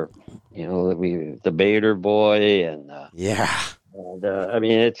the Bader boy Yeah, I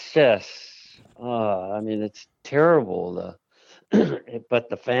mean, it's just I mean, it's terrible. But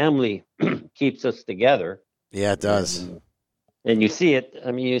the family keeps us together, yeah, it does. and you see it.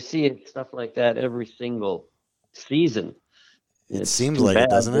 I mean, you see it stuff like that every single season. It It's seems too like it, bad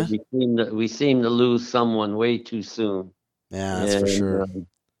doesn't that it? we seem to lose someone way too soon, Yeah, that's for and sure.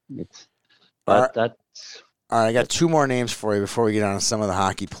 it's All but right, that's all right, I got two more names for you before we get on to some of the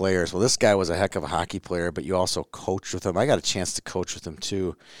hockey players. Well, this guy was a heck of a hockey player, but you also coached with him. I got a chance to coach with him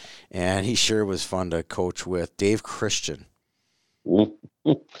too, and he sure was fun to coach with. Dave Christian.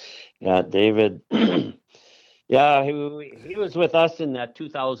 yeah, David. Yeah, he was with us in that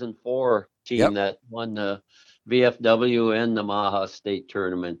 2004 team Yep. that won the VFW and the Maha State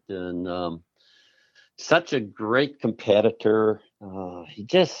tournament, and such a great competitor. He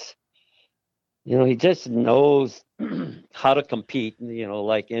just knows how to compete.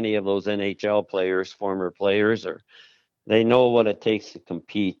 Like any of those NHL players, former players, or they know what it takes to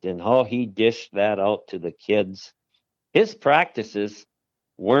compete, and how he dished that out to the kids. His practices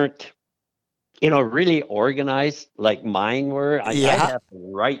weren't really organized like mine were. I'd Yeah.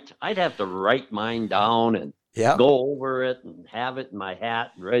 have to write mine down and Yep. go over it and have it in my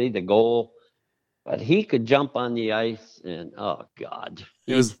hat ready to go. But he could jump on the ice and oh God,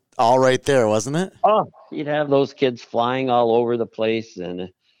 It was all right there, wasn't it? he'd have those kids flying all over the place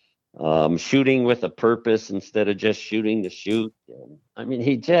and shooting with a purpose instead of just shooting to shoot. And, I mean,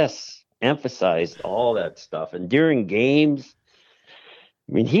 he just emphasized all that stuff. And during games,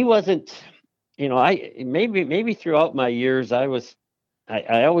 I mean, he wasn't. I maybe throughout my years, I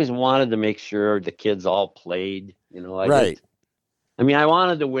always wanted to make sure the kids all played. I Right. did. I mean, I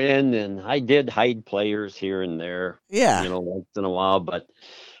wanted to win, and I did hide players here and there, Yeah. once in a while. But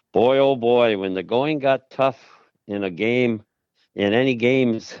boy, oh boy, when the going got tough in a game, in any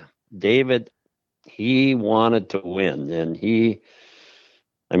games, David, he wanted to win, and he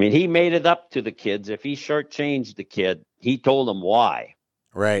made it up to the kids. If he shortchanged the kid, he told them why,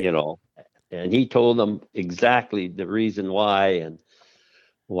 Right. you know, and he told them exactly the reason why and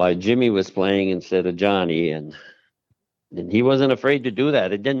why Jimmy was playing instead of Johnny, and he wasn't afraid to do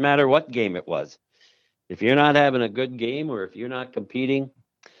that. It didn't matter what game it was. If you're not having a good game or if you're not competing,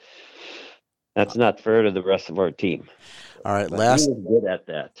 that's not fair to the rest of our team. All right. But he Last was good at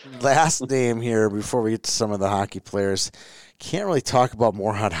that. last name here before we get to some of the hockey players. Can't really talk about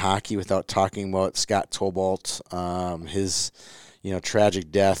Moorhead hockey without talking about Scott Tobalt, his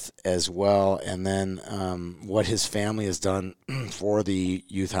tragic death as well, and then what his family has done for the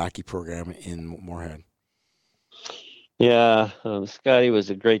youth hockey program in Moorhead. Yeah, Scotty was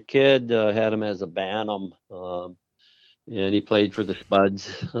a great kid. Had him as a Bantam, and he played for the Spuds.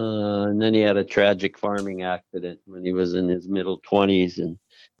 And then he had a tragic farming accident when he was in his middle 20s and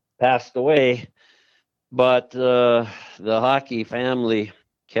passed away. But the hockey family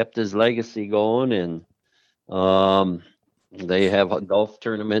kept his legacy going, and um, they have a golf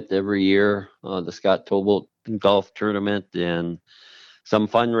tournament every year, the Scott Tobalt golf tournament, and some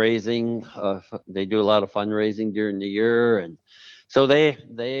fundraising. They do a lot of fundraising during the year, and so they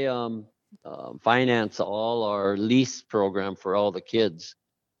finance all our lease program for all the kids,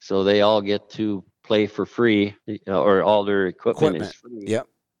 so they all get to play for free, or all their equipment is Equipment. free Yep.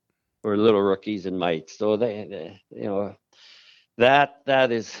 for little rookies and mites. So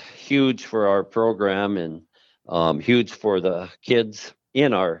that is huge for our program and huge for the kids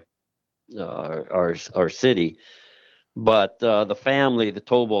in our city. But the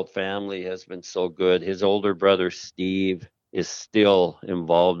Tobalt family has been so good. His older brother Steve, is still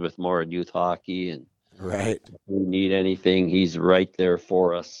involved with Moorhead Youth Hockey, and Right. if we need anything, he's right there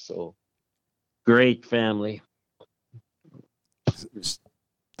for us. So great family.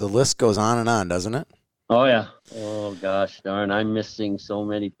 The list goes on and on, doesn't it? Oh yeah. Oh gosh darn, I'm missing so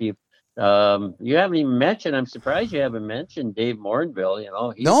many people. You haven't even mentioned. I'm surprised you haven't mentioned Dave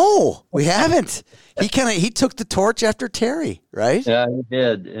Morinville. No, we haven't. He took the torch after Terry, right? Yeah, he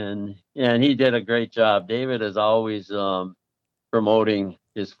did, and he did a great job. David is always promoting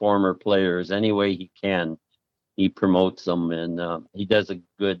his former players any way he can. He promotes them, and he does a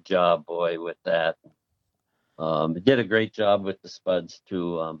good job, boy, with that. He did a great job with the Spuds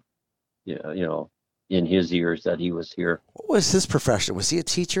too. In his years that he was here. What was his profession? Was he a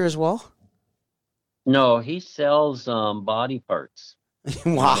teacher as well? No, he sells body parts.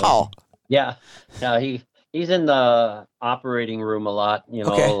 Wow. Yeah, he's in the operating room a lot.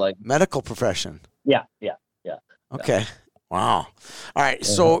 Okay. Like medical profession. Yeah. Okay. Wow. All right.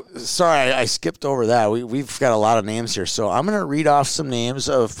 So sorry, I skipped over that. We've got a lot of names here. So I'm going to read off some names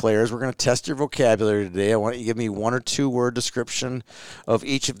of players. We're going to test your vocabulary today. I want you to give me 1 or 2 word description of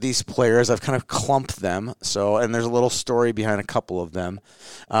each of these players. I've kind of clumped them. And there's a little story behind a couple of them.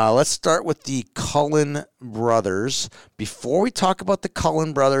 Let's start with the Cullen brothers. Before we talk about the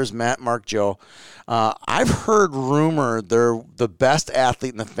Cullen brothers, Matt, Mark, Joe, I've heard rumor the best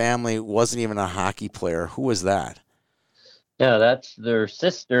athlete in the family wasn't even a hockey player. Who was that? Yeah, that's their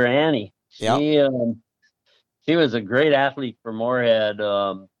sister Annie. She was a great athlete for Moorhead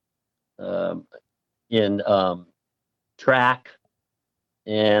in track,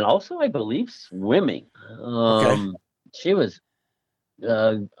 and also I believe swimming. Okay. She was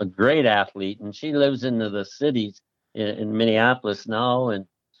a great athlete, and she lives in the cities in Minneapolis now, and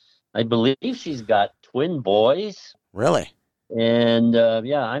I believe she's got twin boys. Really? And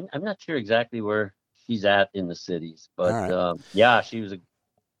I'm not sure exactly where she's at in the cities, but right. She was a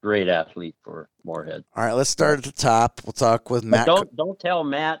great athlete for Moorhead. All right, let's start at the top. We'll talk with Matt. Don't tell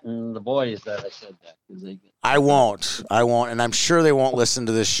Matt and the boys that I said that. I won't, and I'm sure they won't listen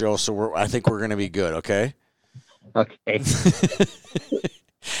to this show. So I think we're going to be good. Okay. Okay.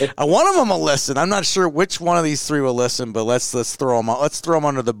 One of them will listen. I'm not sure which one of these 3 will listen, but let's throw them out. Let's throw them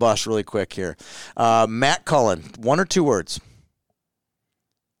under the bus really quick here. Matt Cullen, 1 or 2 words.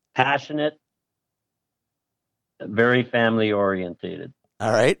 Passionate, very family orientated.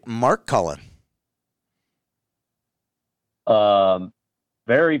 All right, Mark Cullen.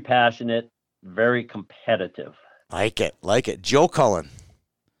 Very passionate, very competitive. Like it. Joe Cullen.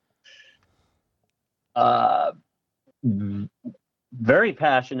 Very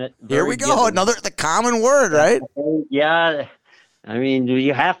passionate. Here we go. The common word, right? Yeah. I mean,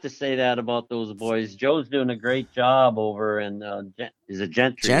 you have to say that about those boys. Joe's doing a great job over in is it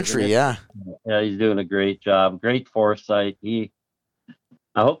Gentry? Gentry, yeah. Yeah, he's doing a great job. Great foresight. I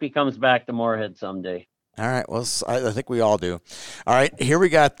hope he comes back to Moorhead someday. All right. Well, I think we all do. All right. Here we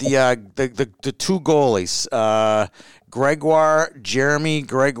got the 2 goalies. Jeremy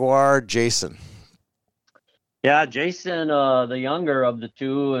Gregoire, Jason. Yeah, Jason, the younger of the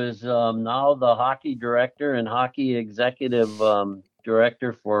 2, is now the hockey director and hockey executive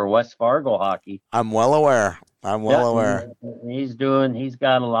director for West Fargo Hockey. I'm well aware. He's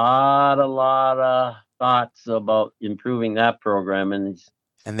got a lot of thoughts about improving that program, and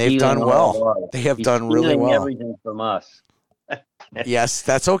they've done well. They have done really well. Everything from us. Yes,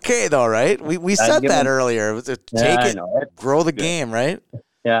 that's okay though, right? We said that earlier. Grow the game, right?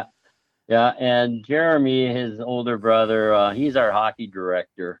 Yeah. Yeah, and Jeremy, his older brother, he's our hockey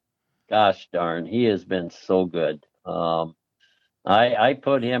director. Gosh darn, he has been so good. I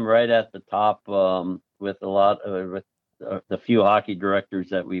put him right at the top with the few hockey directors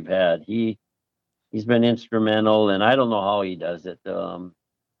that we've had. He's been instrumental, and I don't know how he does it.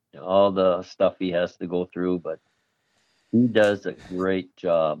 All the stuff he has to go through, but he does a great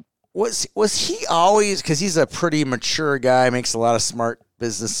job. Was he always, because he's a pretty mature guy, makes a lot of smart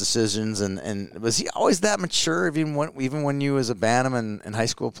business decisions, and was he always that mature even when you was a Bantam and high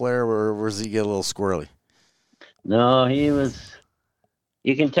school player, or was he get a little squirrely? No, he was.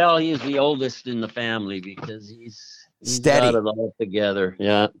 You can tell he's the oldest in the family because he's steady. Got it all together.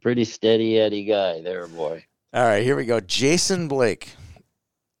 Yeah, pretty steady Eddie guy there, boy. All right, here we go. Jason Blake.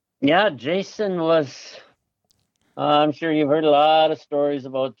 Yeah, Jason was. I'm sure you've heard a lot of stories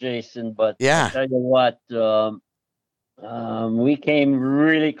about Jason, but yeah, I'll tell you what. We came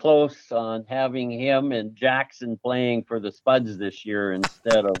really close on having him and Jackson playing for the Spuds this year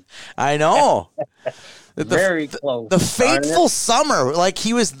instead of I know. very close. The fateful summer, like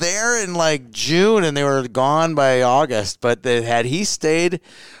he was there in like June and they were gone by August. But had he stayed,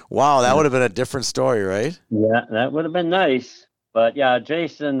 wow, that would have been a different story, right? Yeah, that would have been nice. But yeah,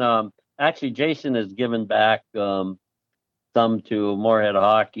 Jason. Actually, Jason has given back some to Moorhead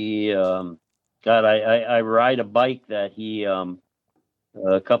hockey. God, I ride a bike that he a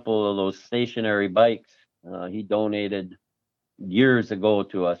couple of those stationary bikes he donated years ago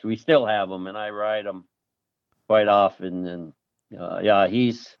to us. We still have them, and I ride them quite often. And yeah,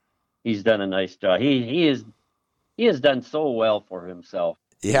 he's done a nice job. He has done so well for himself.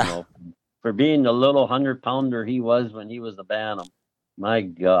 Yeah. You know, for being the little 100-pounder he was when he was a Bantam. My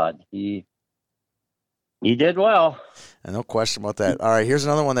God, he did well. And no question about that. All right, here's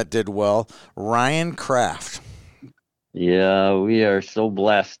another one that did well. Ryan Kraft. Yeah, we are so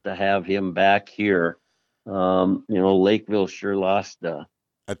blessed to have him back here. Lakeville sure lost A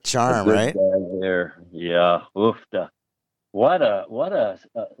a charm, good right? guy there. Yeah, oof. What a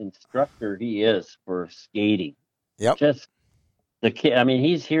instructor he is for skating. Yep. Just the kid. I mean,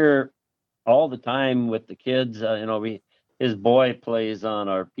 he's here all the time with the kids. His boy plays on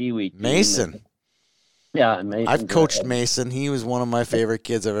our Pee Wee team. Mason. Yeah, Mason. I've coached Mason. He was one of my favorite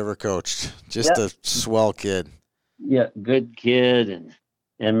kids I've ever coached. Just a swell kid. Yeah, good kid,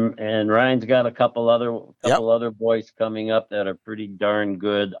 and Ryan's got a couple other boys coming up that are pretty darn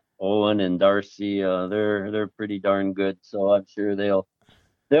good. Owen and Darcy, they're pretty darn good. So I'm sure they'll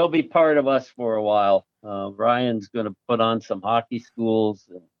be part of us for a while. Ryan's going to put on some hockey schools,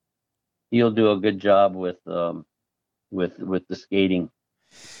 and he'll do a good job with the skating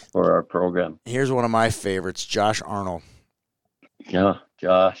for our program. Here's one of my favorites, Josh Arnold. Yeah,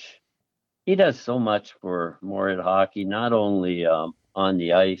 Josh. He does so much for Moorhead hockey, not only on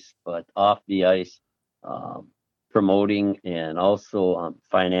the ice, but off the ice, promoting and also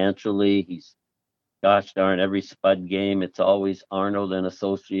financially. He's, gosh darn, every Spud game, it's always Arnold and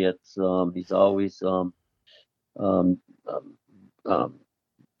Associates. He's always um,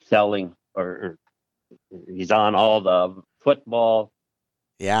 selling, or he's on all the football.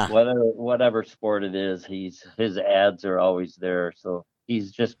 Yeah. Whatever sport it is, his ads are always there. So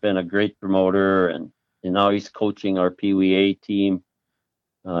he's just been a great promoter, and now he's coaching our Pee Wee A team.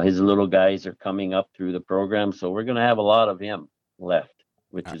 His little guys are coming up through the program, so we're going to have a lot of him left,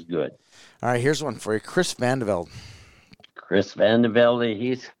 which is good. All right, here's one for you, Chris Vandevelde. Chris Vandevelde,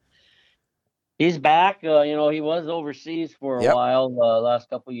 he's back. He was overseas for a while, last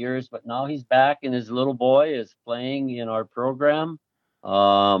couple of years, but now he's back, and his little boy is playing in our program.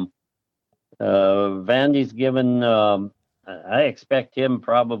 Vandy's given. I expect him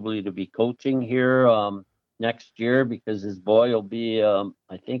probably to be coaching here next year because his boy will be,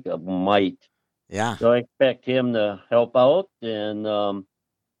 I think, a mite. Yeah. So I expect him to help out, and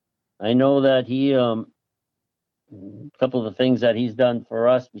I know that he, a couple of the things that he's done for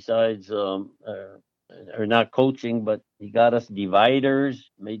us besides, or not coaching, but he got us dividers,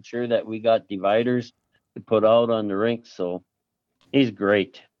 made sure that we got dividers to put out on the rink. So he's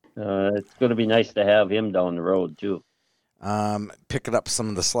great. It's going to be nice to have him down the road too. Picking up some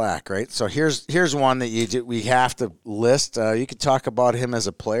of the slack, right? So here's one that we have to list. You could talk about him as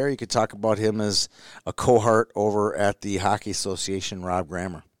a player. You could talk about him as a cohort over at the Hockey Association, Rob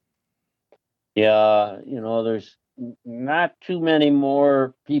Grammer. Yeah, there's not too many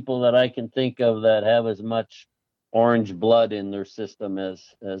more people that I can think of that have as much orange blood in their system as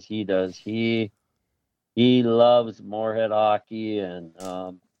he does. He loves Moorhead hockey,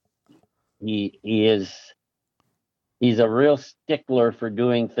 and he's a real stickler for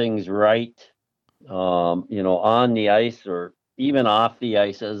doing things right, on the ice or even off the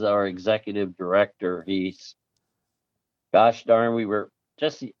ice. As our executive director, he's, gosh darn, we were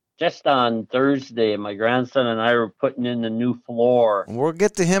just on Thursday, my grandson and I were putting in the new floor. We'll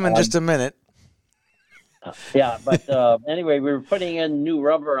get to him in just a minute. Yeah, but anyway, we were putting in new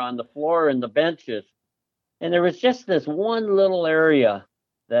rubber on the floor and the benches, and there was just this one little area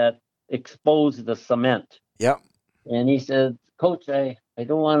that exposed the cement. Yep. And he said, "Coach, I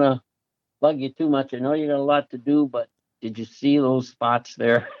don't want to bug you too much. I know you got a lot to do, but did you see those spots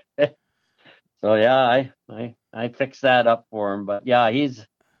there?" So yeah, I fixed that up for him. But yeah, he's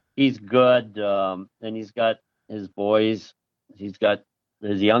good, and he's got his boys. He's got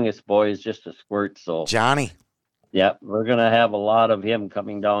his youngest boy is just a squirt. So Johnny. Yeah, we're gonna have a lot of him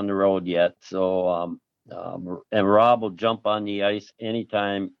coming down the road yet. So and Rob will jump on the ice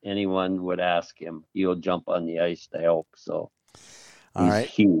anytime anyone would ask him. He'll jump on the ice to help. So all right,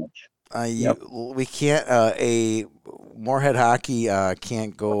 huge. We can't. A Moorhead hockey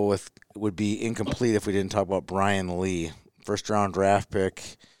can't go with would be incomplete if we didn't talk about Brian Lee, first round draft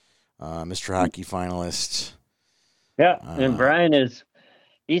pick, Mr. Hockey finalist. Yeah, and Brian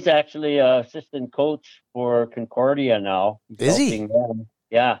he's actually assistant coach for Concordia now. He's Is he? helping them.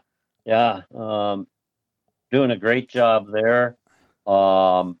 Yeah, yeah. Doing a great job there.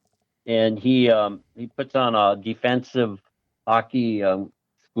 And he puts on a defensive hockey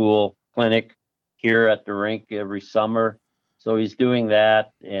school clinic here at the rink every summer. So he's doing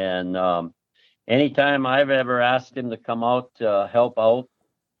that. And anytime I've ever asked him to come out to help out,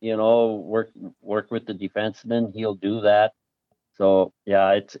 work with the defensemen, he'll do that. So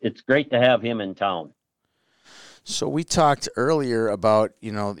yeah, it's great to have him in town. So we talked earlier about,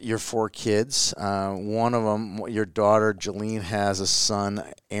 your 4 kids. One of them, your daughter, Jolene, has a son,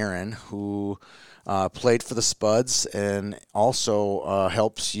 Aaron, who played for the Spuds and also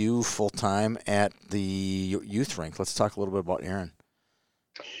helps you full-time at the youth rink. Let's talk a little bit about Aaron.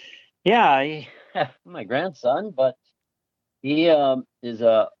 Yeah, my grandson, but he is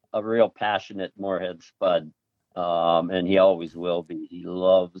a real passionate Moorhead Spud, and he always will be. He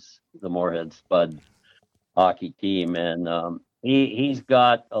loves the Moorhead Spud hockey team, and he's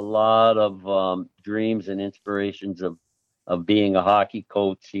got a lot of dreams and inspirations of being a hockey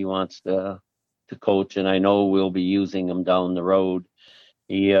coach. He wants to coach, and I know we'll be using him down the road.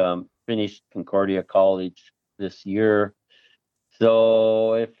 He finished Concordia College this year,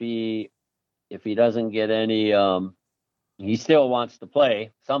 so if he doesn't get any, he still wants to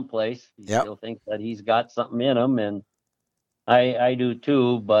play someplace. He still thinks that he's got something in him, and I do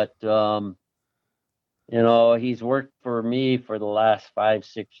too. But he's worked for me for the last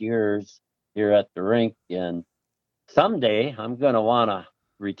 5-6 years here at the rink, and someday I'm gonna want to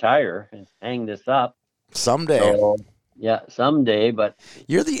retire and hang this up. Someday. So, yeah, someday. But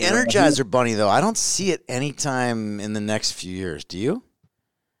you're the Energizer Bunny, though. I don't see it anytime in the next few years. Do you?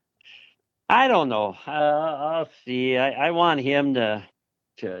 I don't know. I'll see. I want him to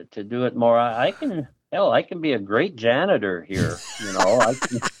do it more. I can be a great janitor here.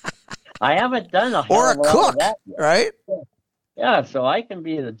 I haven't done a hell or of a cook, of that yet. Right? Yeah, so I can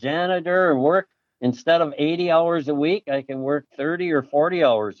be the janitor and work instead of 80 hours a week. I can work 30 or 40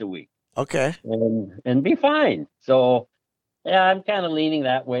 hours a week. Okay. And be fine. So yeah, I'm kind of leaning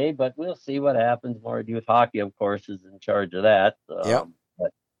that way, but we'll see what happens. Moorhead Youth Hockey, of course, is in charge of that. Yep.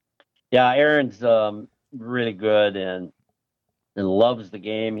 But yeah, Aaron's really good and loves the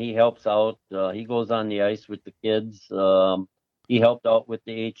game. He helps out. He goes on the ice with the kids. He helped out with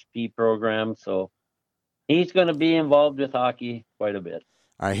the HP program, so he's going to be involved with hockey quite a bit.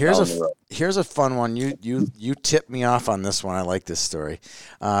 All right, here's a fun one. You tipped me off on this one. I like this story.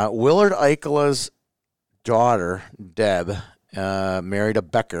 Willard Eichela's daughter, Deb, married a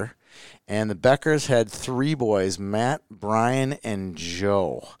Becker, and the Beckers had 3 boys: Matt, Brian, and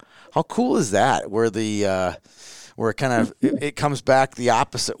Joe. How cool is that? Where it kind of it comes back the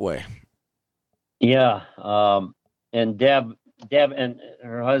opposite way. Yeah, and Deb and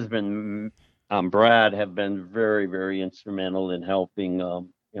her husband Brad have been very, very instrumental in helping.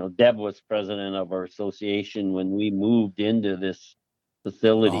 Deb was president of our association when we moved into this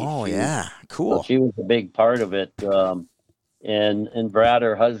facility. Oh, yeah, cool. So she was a big part of it. And Brad,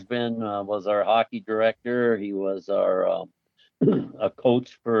 her husband, was our hockey director. He was our a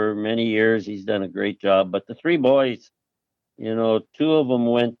coach for many years. He's done a great job. But the 3 boys, 2 of them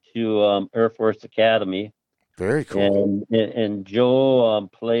went to Air Force Academy. Very cool. And Joe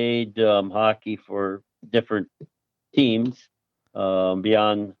played hockey for different teams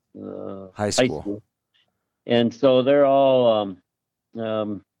beyond high school. And so they're all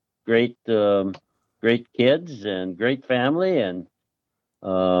great kids and great family. And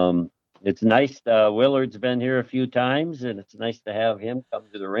it's nice. Willard's been here a few times, and it's nice to have him come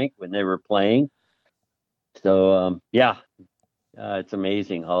to the rink when they were playing. So it's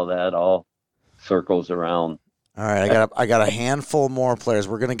amazing how that all circles around. All right, I got a handful more players.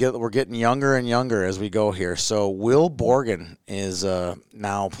 We're getting younger and younger as we go here. So Will Borgen is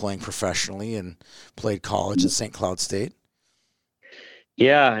now playing professionally and played college at St. Cloud State.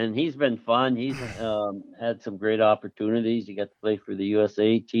 Yeah, and he's been fun. He's had some great opportunities. He got to play for the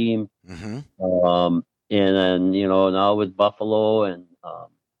USA team, and then now with Buffalo, and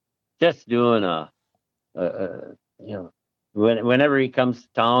just doing whenever he comes to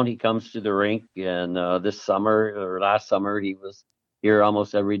town, he comes to the rink. And this summer or last summer, he was here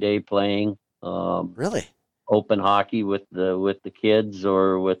almost every day playing. Really? Open hockey with the kids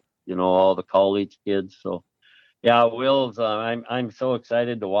or with all the college kids. So yeah, Will's. I'm so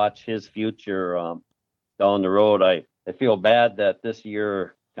excited to watch his future down the road. I feel bad that this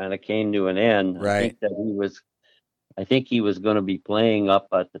year kind of came to an end. Right. I think he was going to be playing up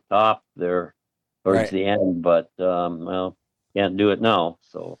at the top there towards Right. the end, but well, can't do it now.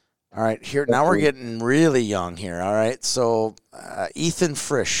 So All right, here now we're getting really young here. All right, so Ethan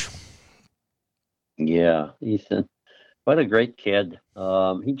Frisch. yeah, Ethan, what a great kid.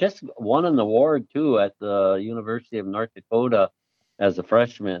 He just won an award too at the University of North Dakota as a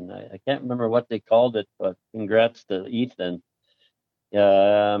freshman. I can't remember what they called it, but congrats to Ethan.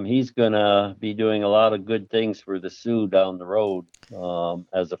 He's gonna be doing a lot of good things for the Sioux down the road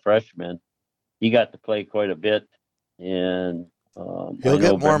as a freshman. He got to play quite a bit, and He'll I know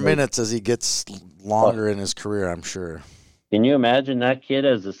get more Barry. minutes as he gets longer in his career, I'm sure. Can you imagine that kid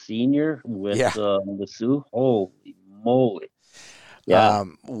as a senior with Yeah. the Sioux? Holy moly! Yeah,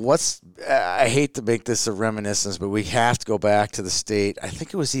 I hate to make this a reminiscence, but we have to go back to the state. I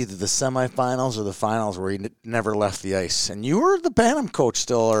think it was either the semifinals or the finals where he never left the ice. And you were the Bantam coach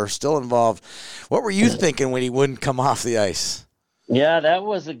still involved. What were you thinking when he wouldn't come off the ice? yeah, that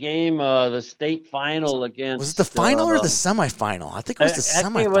was a game, the state final against. Was it the final or the semifinal? I think it was the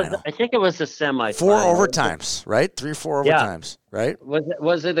semifinal. I think it was the semifinal. 4 overtimes, right? 3-4 overtimes, right?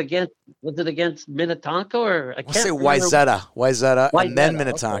 Was it against Minnetonka or I Let's can't say remember. Wayzata, and then Wayzata,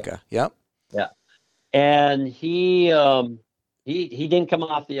 Minnetonka. okay. Yep. Yeah, and he didn't come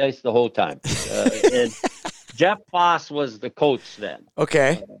off the ice the whole time. And Jeff Foss was the coach then.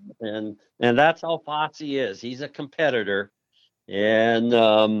 Okay. And that's how Fossey is. He's a competitor, and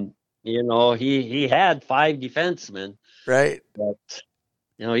he had 5 defensemen, Right. but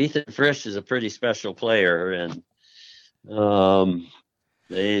Ethan Frisch is a pretty special player, and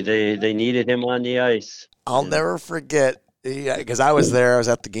they needed him on the ice. I'll never forget, because I was there. I was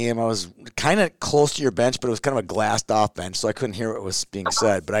at the game. I was kind of close to your bench, but it was kind of a glassed-off bench, so I couldn't hear what was being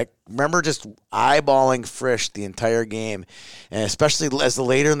said. But I remember just eyeballing Frisch the entire game, and especially as the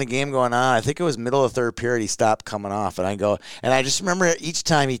later in the game going on, I think it was middle of third period, he stopped coming off, and I just remember each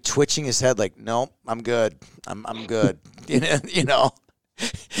time he twitching his head like, "Nope, I'm good. I'm good." you know.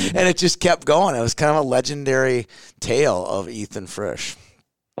 And it just kept going. It was kind of a legendary tale of Ethan Frisch.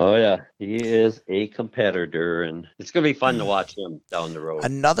 Oh, yeah. He is a competitor, and it's going to be fun to watch him down the road.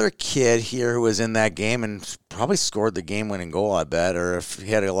 Another kid here who was in that game and probably scored the game-winning goal, I bet, or if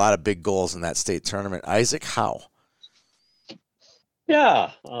he had a lot of big goals in that state tournament, Isaac Howe.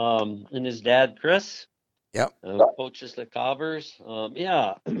 Yeah. And his dad, Chris. Yep. Coaches the Cobbers.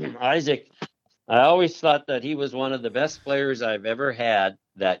 Yeah. Isaac, I always thought that he was one of the best players I've ever had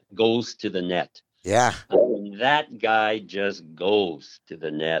that goes to the net. Yeah. That guy just goes to the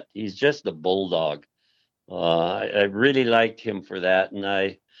net. He's just a bulldog. I really liked him for that, and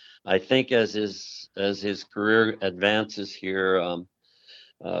I think as his career advances here,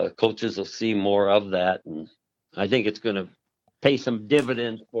 coaches will see more of that, and I think it's going to pay some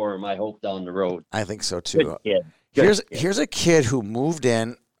dividends for him. I hope down the road. I think so too. Good kid. Here's a kid who moved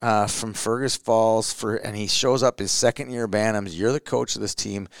in from Fergus Falls and he shows up his second year Bantams. You're the coach of this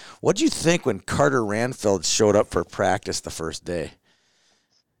team. What did you think when Carter Ranfeld showed up for practice the first day?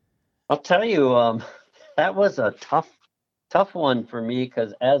 I'll tell you, that was a tough one for me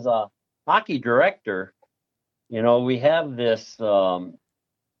because as a hockey director, we have this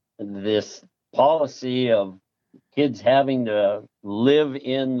policy of kids having to live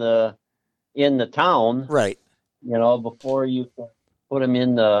in the town, right? Before you put them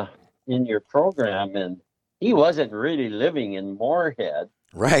in your program, and he wasn't really living in Moorhead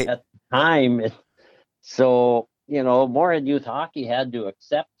right at the time. So, Moorhead Youth Hockey had to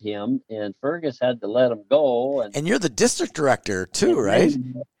accept him, and Fergus had to let him go. And you're the district director too, right?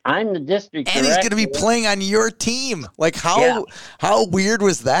 I'm the district director. And he's going to be playing on your team. Like, how weird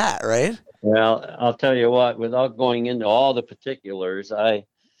was that, right? Well, I'll tell you what, without going into all the particulars, I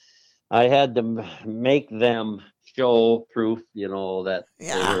had to make them show proof, that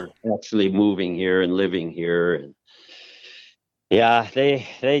they were actually moving here and living here. And yeah, they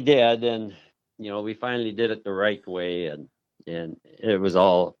did. And, we finally did it the right way. And it was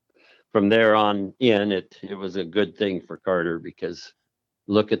all from there on in, it was a good thing for Carter because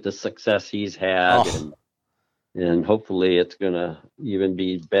look at the success he's had. And hopefully it's going to even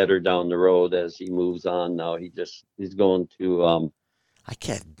be better down the road as he moves on. Now he's going to,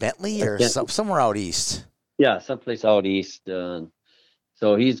 Bentley or somewhere out east. Yeah, someplace out east. So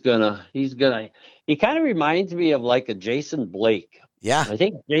he kind of reminds me of like a Jason Blake. Yeah. I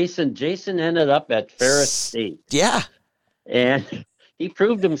think Jason ended up at Ferris State. Yeah. And he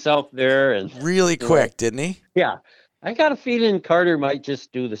proved himself there. And really quick, didn't he? Yeah. I got a feeling Carter might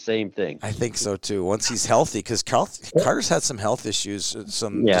just do the same thing. I think so too. Once he's healthy, because Carter's had some health issues,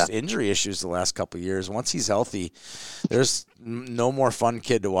 some just injury issues the last couple of years. Once he's healthy, there's no more fun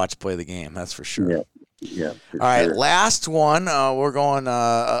kid to watch play the game. That's for sure. Yeah. Yeah. All right, last one. We're going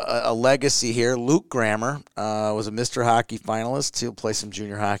a legacy here. Luke Grammer was a Mr. Hockey finalist. He'll play some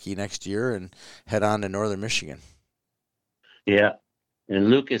junior hockey next year and head on to Northern Michigan. Yeah, and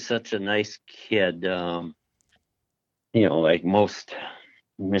Luke is such a nice kid. Like most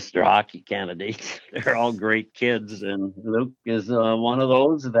Mr. Hockey candidates, they're all great kids, and Luke is one of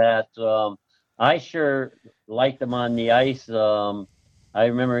those that I sure liked him on the ice. I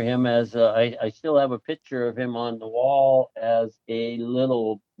remember him as I still have a picture of him on the wall as a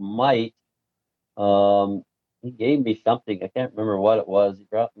little mite. He gave me something. I can't remember what it was. He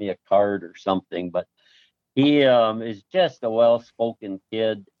brought me a card or something, but he is just a well-spoken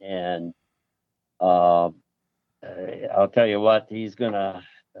kid, and I'll tell you what, he's going to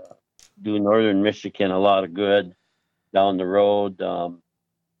do Northern Michigan a lot of good down the road.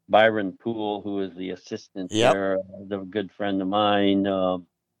 Byron Poole, who is the assistant there, is a good friend of mine.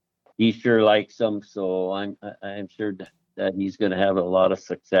 He sure likes him, so I'm sure that he's going to have a lot of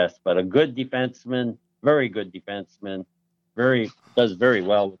success. But a good defenseman, very good defenseman, does very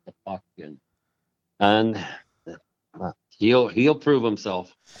well with the puck, and he'll prove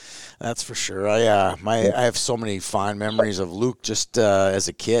himself. That's for sure. I have so many fond memories of Luke just as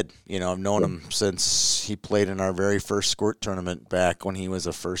a kid. I've known him since he played in our very first squirt tournament back when he was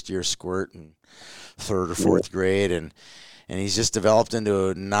a first-year squirt in third or fourth grade, and he's just developed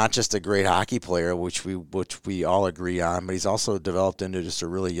into not just a great hockey player, which we all agree on, but he's also developed into just a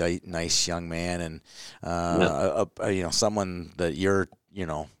really nice young man, and someone that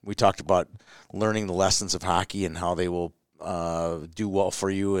we talked about learning the lessons of hockey and how they will do well for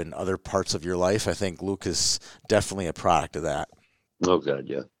you in other parts of your life. I think Luke is definitely a product of that. Oh, God,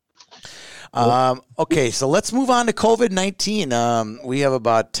 yeah. Okay, so let's move on to COVID-19. We have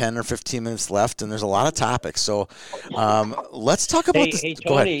about 10 or 15 minutes left, and there's a lot of topics. So let's talk about this. Hey,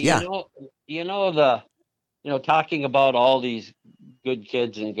 Tony, go ahead. Yeah. Talking about all these good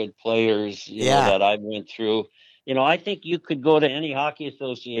kids and good players, that I went through, I think you could go to any hockey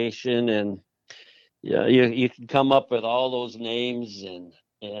association and you can come up with all those names and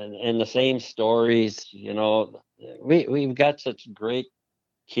the same stories. We've got such great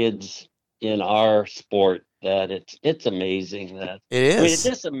kids in our sport that it's amazing that it is. It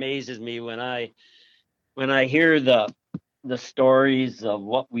just amazes me when I hear the stories of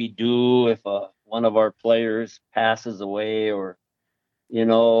what we do if one of our players passes away, or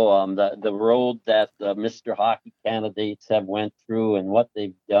the road that the Mr. Hockey candidates have went through and what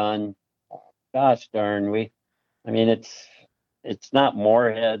they've done. Gosh darn, it's not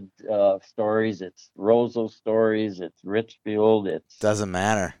Moorhead stories, it's Roseau stories, it's Richfield, doesn't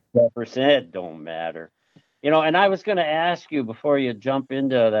matter. Jefferson, it don't matter. And I was going to ask you before you jump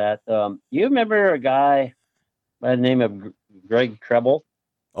into that, you remember a guy by the name of Greg Treble?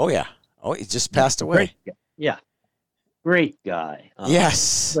 Oh, yeah. Oh, he just passed away. Great guy.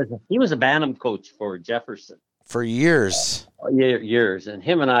 Yes. He was a Bantam coach for Jefferson. For years. Years. And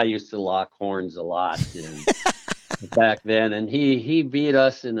him and I used to lock horns a lot back then. And he beat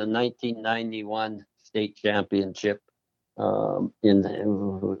us in the 1991 state championship in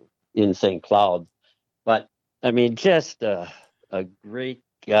St. Cloud. But, just a great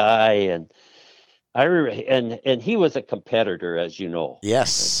guy. And I remember, and he was a competitor, as you know.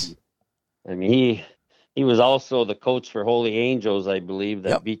 Yes. He was also the coach for Holy Angels, I believe,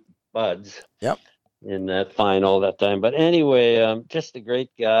 that beat the Spuds. Yep. In that final that time. But anyway, just a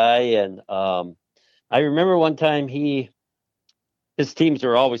great guy. And I remember one time his teams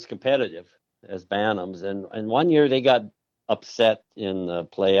were always competitive as Bantams. And one year they got upset in the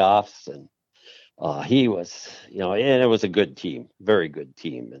playoffs, and he was, and it was a good team, very good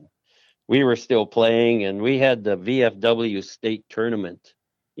team. And we were still playing, and we had the VFW state tournament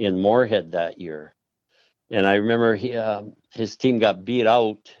in Moorhead that year. And I remember his team got beat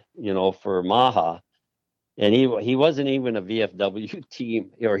out, for Maha. And he wasn't even a VFW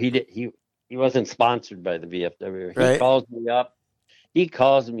team, or he wasn't sponsored by the VFW. Right. He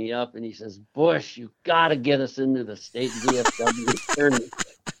calls me up and he says, "Bush, you got to get us into the state VFW tournament."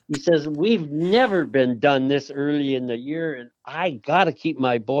 He says, "We've never been done this early in the year, and I got to keep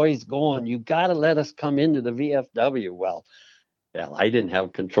my boys going. You got to let us come into the VFW." Well, I didn't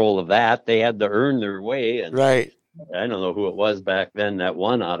have control of that. They had to earn their way. And right. I don't know who it was back then that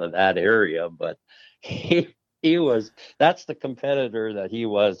won out of that area, but he was, that's the competitor that he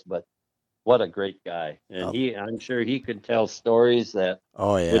was. But what a great guy. And I'm sure he could tell stories that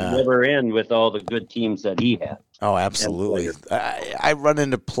Oh would yeah. never end with all the good teams that he had. Oh, And absolutely. players. I run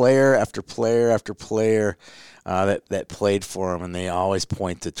into player after player after player that played for him, and they always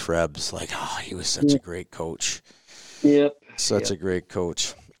point to Trebs like, oh, he was such a great coach. Yep. Such a great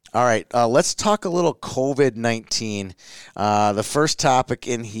coach. All right, let's talk a little COVID-19. The first topic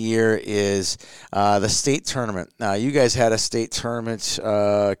in here is the state tournament. Now, you guys had a state tournament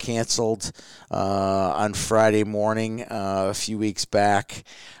canceled on Friday morning a few weeks back,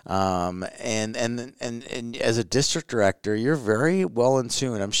 and as a district director, you're very well in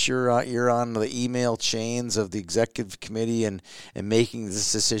tune. I'm sure you're on the email chains of the executive committee and making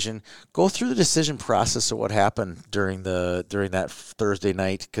this decision. Go through the decision process of what happened during that Thursday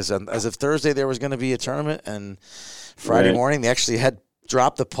night. Because as of Thursday there was going to be a tournament, and Friday morning they actually had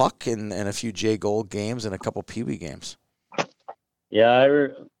dropped the puck in a few J Gold games and a couple Pee Wee games. Yeah,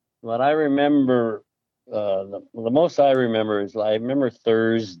 what I remember, the most I remember is I remember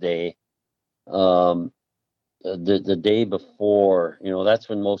Thursday, the day before. That's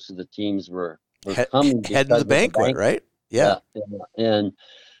when most of the teams were coming heading to the banquet, right? Yeah. And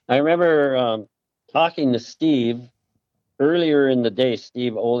I remember talking to Steve earlier in the day,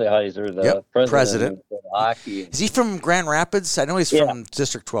 Steve Oleheiser, the president of hockey. Is he from Grand Rapids? I know he's from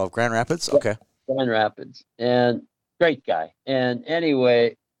District 12, Grand Rapids. Okay. Grand Rapids. And great guy. And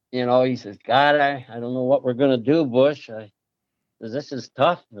anyway, he says, God, I don't know what we're going to do, Bush. This is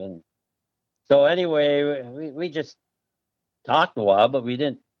tough. And so anyway, we just talked a while, but we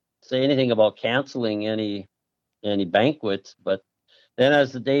didn't say anything about canceling any banquets. But then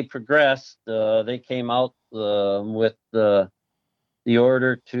as the day progressed, they came out with the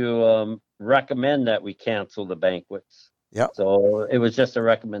order to recommend that we cancel the banquets. Yeah. So it was just a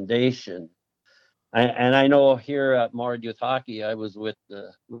recommendation. And I know here at Moorhead Youth Hockey, I was with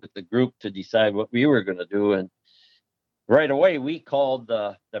the group to decide what we were going to do. And right away, we called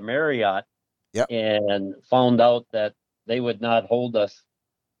the Marriott and found out that they would not hold us,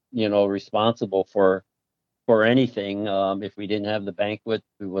 responsible for anything. If we didn't have the banquet,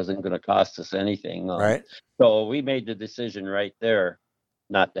 it wasn't going to cost us anything. Right. So we made the decision right there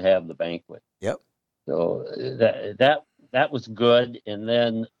not to have the banquet. Yep. So that was good. And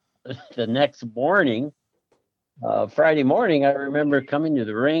then the next morning, Friday morning, I remember coming to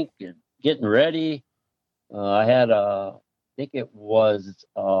the rink and getting ready. I had I think it was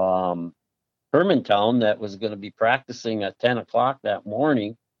Hermantown that was going to be practicing at 10 o'clock that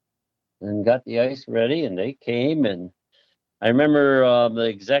morning, and got the ice ready, and they came. And I remember the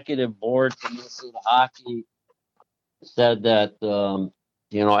executive board from Minnesota Hockey said that,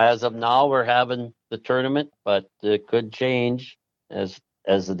 as of now, we're having the tournament, but it could change as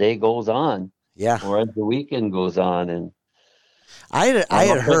the day goes on. Yeah. Or as the weekend goes on. And I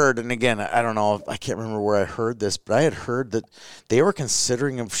had heard, and again, I don't know, I can't remember where I heard this, but I had heard that they were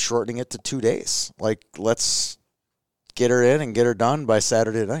considering of shortening it to 2 days. Like, let's get her in and get her done by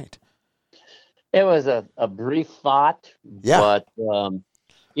Saturday night. It was a brief thought, but I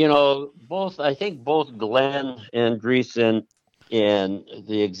think both Glenn Andreessen and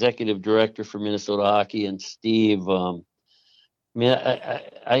the executive director for Minnesota Hockey and Steve. I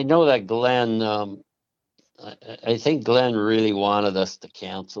know that Glenn. I think Glenn really wanted us to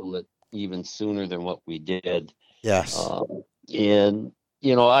cancel it even sooner than what we did. Yes. And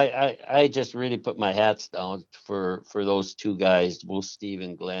I just really put my hats down for those two guys, both Steve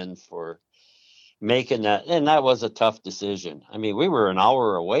and Glenn, for making that. And that was a tough decision. I mean, we were an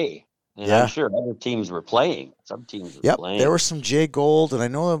hour away, and I'm sure other teams were playing. Some teams were playing. There were some J Gold, and I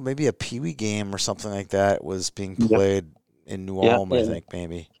know maybe a Pee Wee game or something like that was being played in New Ulm, I think,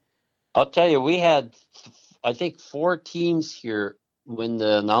 maybe. I'll tell you, we had, I think, 4 teams here when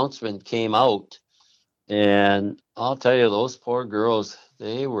the announcement came out. And I'll tell you, those poor girls,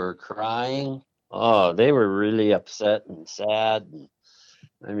 they were crying. Oh, they were really upset and sad. And,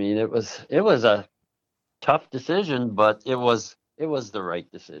 I mean, it was a tough decision, but it was the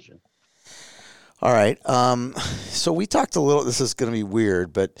right decision. All right. So we talked a little. This is going to be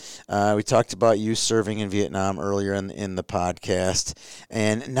weird, but we talked about you serving in Vietnam earlier in the podcast,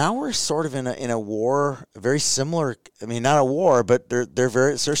 and now we're sort of in a war, very similar. I mean, not a war, but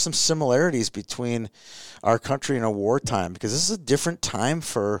there's some similarities between our country and a wartime, because this is a different time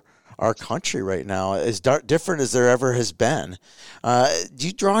for our country right now, as different as there ever has been. Do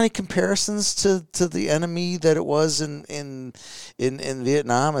you draw any comparisons to the enemy that it was in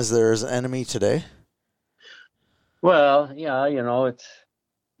Vietnam as there is an enemy today? Well, yeah, it's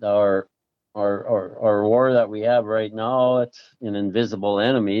our war that we have right now. It's an invisible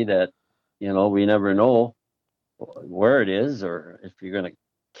enemy that we never know where it is or if you're going to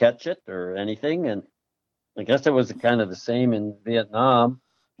catch it or anything. And I guess it was kind of the same in Vietnam.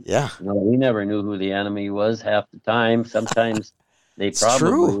 Yeah, We never knew who the enemy was half the time. Sometimes they it's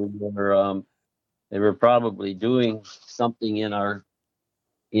true. they were probably doing something in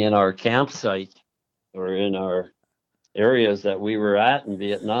our campsite or in our areas that we were at in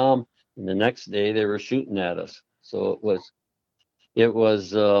Vietnam, and the next day they were shooting at us. So it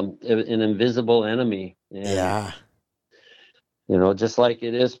was an invisible enemy, and Yeah, just like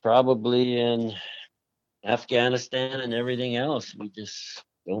it is probably in Afghanistan and everything else, we just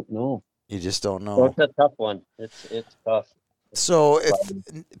don't know. you just don't So know. it's a tough one. It's tough. So if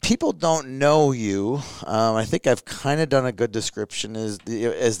people don't know you, I think I've kind of done a good description as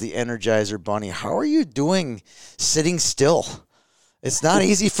the Energizer Bunny. How are you doing sitting still? It's not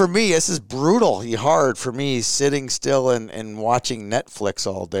easy for me. This is brutally hard for me sitting still and watching Netflix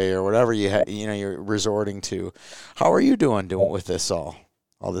all day or whatever you're resorting to. How are you doing with this all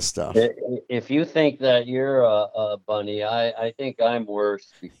this stuff? If you think that you're a bunny, I think I'm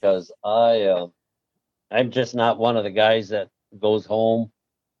worse because I'm just not one of the guys that goes home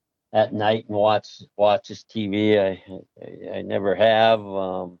at night and watches TV. I never have.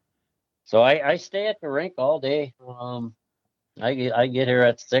 So I stay at the rink all day. I get here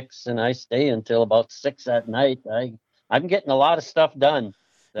at 6 and I stay until about 6 at night. I'm getting a lot of stuff done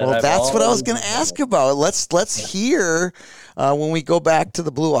that Well, I've that's what I was always going to wanted. ask about. Let's hear when we go back to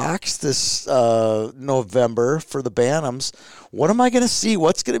the Blue Ox this November for the Bantams. What am I going to see?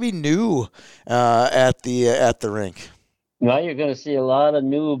 What's going to be new at the rink? Well, you're going to see a lot of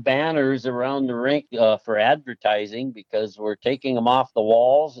new banners around the rink for advertising because we're taking them off the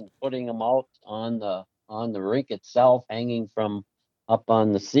walls and putting them out on the rink itself, hanging from up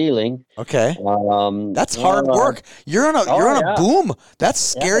on the ceiling. Okay, that's hard Well, work. You're oh on a yeah, boom.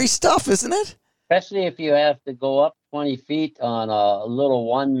 That's yeah. scary stuff, isn't it? Especially if you have to go up 20 feet on a little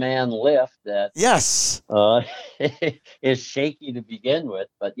one-man lift that Yes. uh, is shaky to begin with.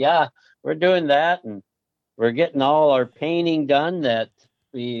 But yeah, we're doing that, and we're getting all our painting done that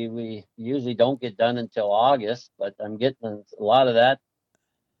we usually don't get done until August, but I'm getting a lot of that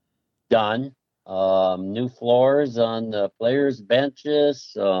done. New floors on the players'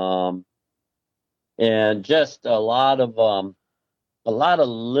 benches, and just a lot of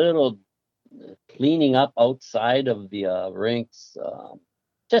little cleaning up outside of the rinks.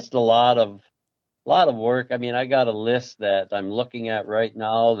 Just a lot of work. I mean, I got a list that I'm looking at right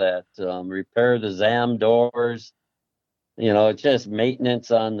now that repair the ZAM doors. Just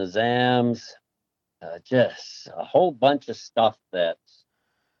maintenance on the ZAMs. Just a whole bunch of stuff that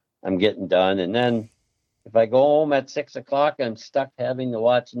I'm getting done. And then if I go home at 6 o'clock, I'm stuck having to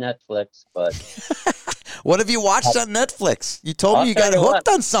watch Netflix. But What have you watched on Netflix? You told me I'll you tell got you what, hooked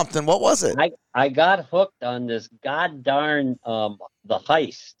on something. What was it? I got hooked on this god darn the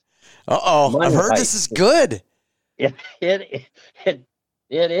heist, Uh-oh. I've money heard this is heist. good. It, it it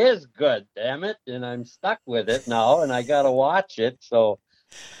it is good, damn it, and I'm stuck with it now, and I got to watch it. So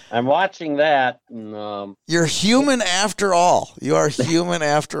I'm watching that, and You're human after all. You are human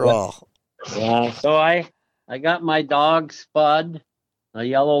after all. yeah. So I got my dog Spud, a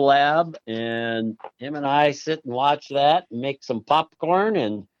yellow lab, and him and I sit and watch that, and make some popcorn,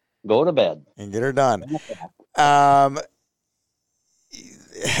 and go to bed. And get her done. Um,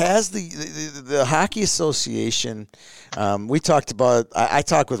 has the Hockey Association, we talked about, I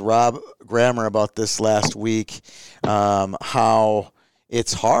talked with Rob Grammer about this last week, how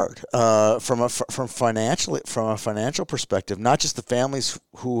it's hard from a financial perspective, not just the families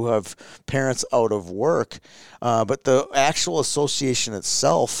who have parents out of work, but the actual association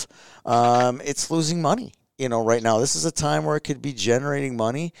itself. It's losing money. Right now, this is a time where it could be generating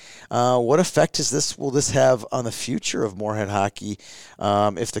money. What effect will this have on the future of Moorhead hockey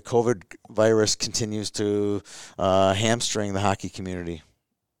if the COVID virus continues to hamstring the hockey community?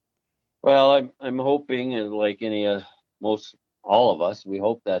 Well, I'm hoping, and like most all of us, we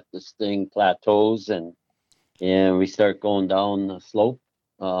hope that this thing plateaus and we start going down the slope.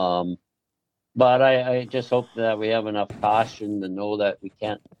 But I just hope that we have enough caution to know that we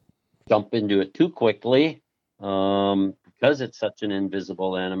can't jump into it too quickly, because it's such an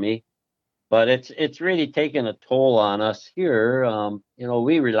invisible enemy. But it's really taken a toll on us here.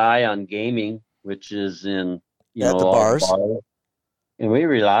 We rely on gaming, which is in At the all the bars? bars, and we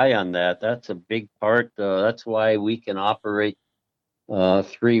rely on that. That's a big part. That's why we can operate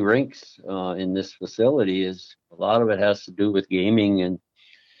 3 rinks in this facility. Is a lot of it has to do with gaming, and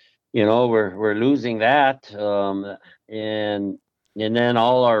we're losing that, and then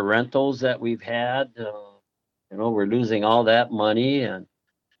all our rentals that we've had. We're losing all that money,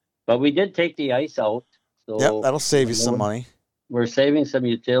 but we did take the ice out, Yep, so that'll save you some money. we're saving some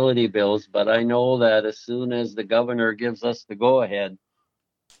utility bills, but I know that as soon as the governor gives us the go-ahead,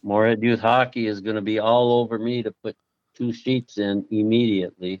 Moorhead Youth Hockey is going to be all over me to put 2 sheets in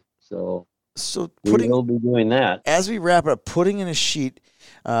immediately. So So we will be doing that. as we wrap up, putting in a sheet,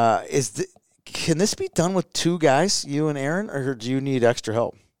 can this be done with 2 guys, you and Aaron, or do you need extra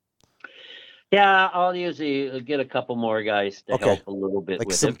help? Yeah, I'll usually get a couple more guys to help a little bit Like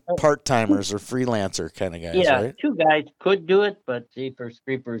with some it. part-timers or freelancer kind of guys, Yeah, right? 2 guys could do it, but Jeepers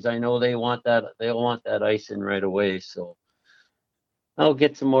Creepers, I know they want that. They'll want that ice in right away. So I'll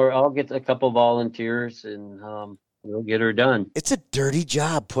get some more. I'll get a couple volunteers, and we'll get her done. It's a dirty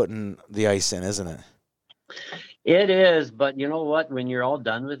job putting the ice in, isn't it? It is, but you know what? When you're all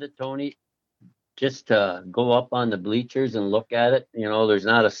done with it, Tony, just to go up on the bleachers and look at it, there's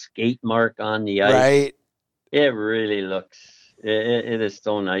not a skate mark on the ice. Right. It really looks. It is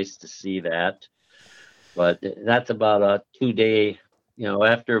so nice to see that. But that's about a 2-day.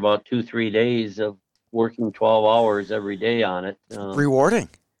 After about 2-3 days of working 12 hours every day on it. Rewarding.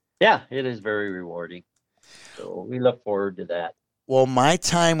 Yeah, it is very rewarding. So we look forward to that. Well, my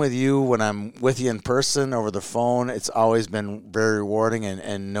time with you, when I'm with you in person over the phone, it's always been very rewarding,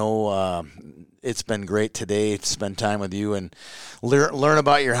 it's been great today to spend time with you and learn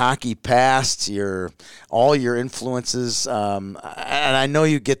about your hockey past, all your influences. And I know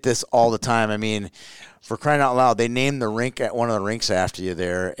you get this all the time. I mean, for crying out loud, they named the rink at one of the rinks after you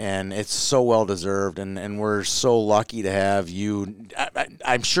there, and it's so well deserved. And we're so lucky to have you.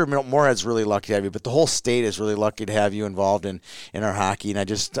 I'm sure Moorhead's really lucky to have you, but the whole state is really lucky to have you involved in our hockey. And I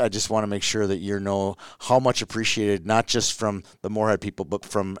just want to make sure that you know how much appreciated, not just from the Moorhead people, but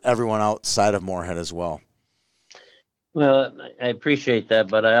from everyone outside of Moorhead as well. Well, I appreciate that,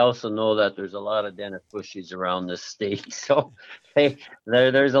 but I also know that there's a lot of Dennis Bushies around this state. So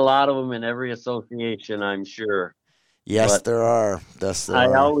there's a lot of them in every association, I'm sure. Yes, but there are.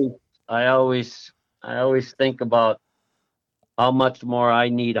 I always think about how much more I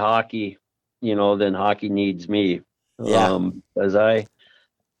need hockey, than hockey needs me. Yeah. Because I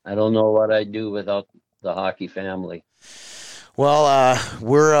don't know what I'd do without the hockey family. Well,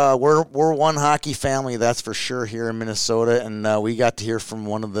 we're one hockey family, that's for sure, here in Minnesota, and we got to hear from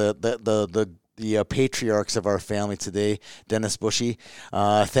one of the patriarchs of our family today, Dennis Bushy.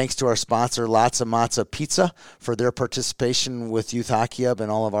 Thanks to our sponsor, Lots of Matza Pizza, for their participation with Youth Hockey Hub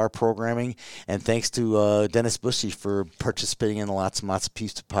and all of our programming, and thanks to Dennis Bushy for participating in the Lots of Matza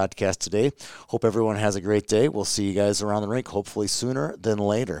Pizza podcast today. Hope everyone has a great day. We'll see you guys around the rink, hopefully sooner than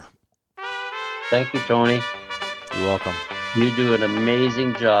later. Thank you, Tony. You're welcome. You do an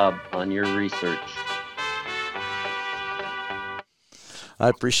amazing job on your research. I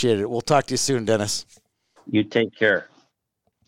appreciate it. We'll talk to you soon, Dennis. You take care.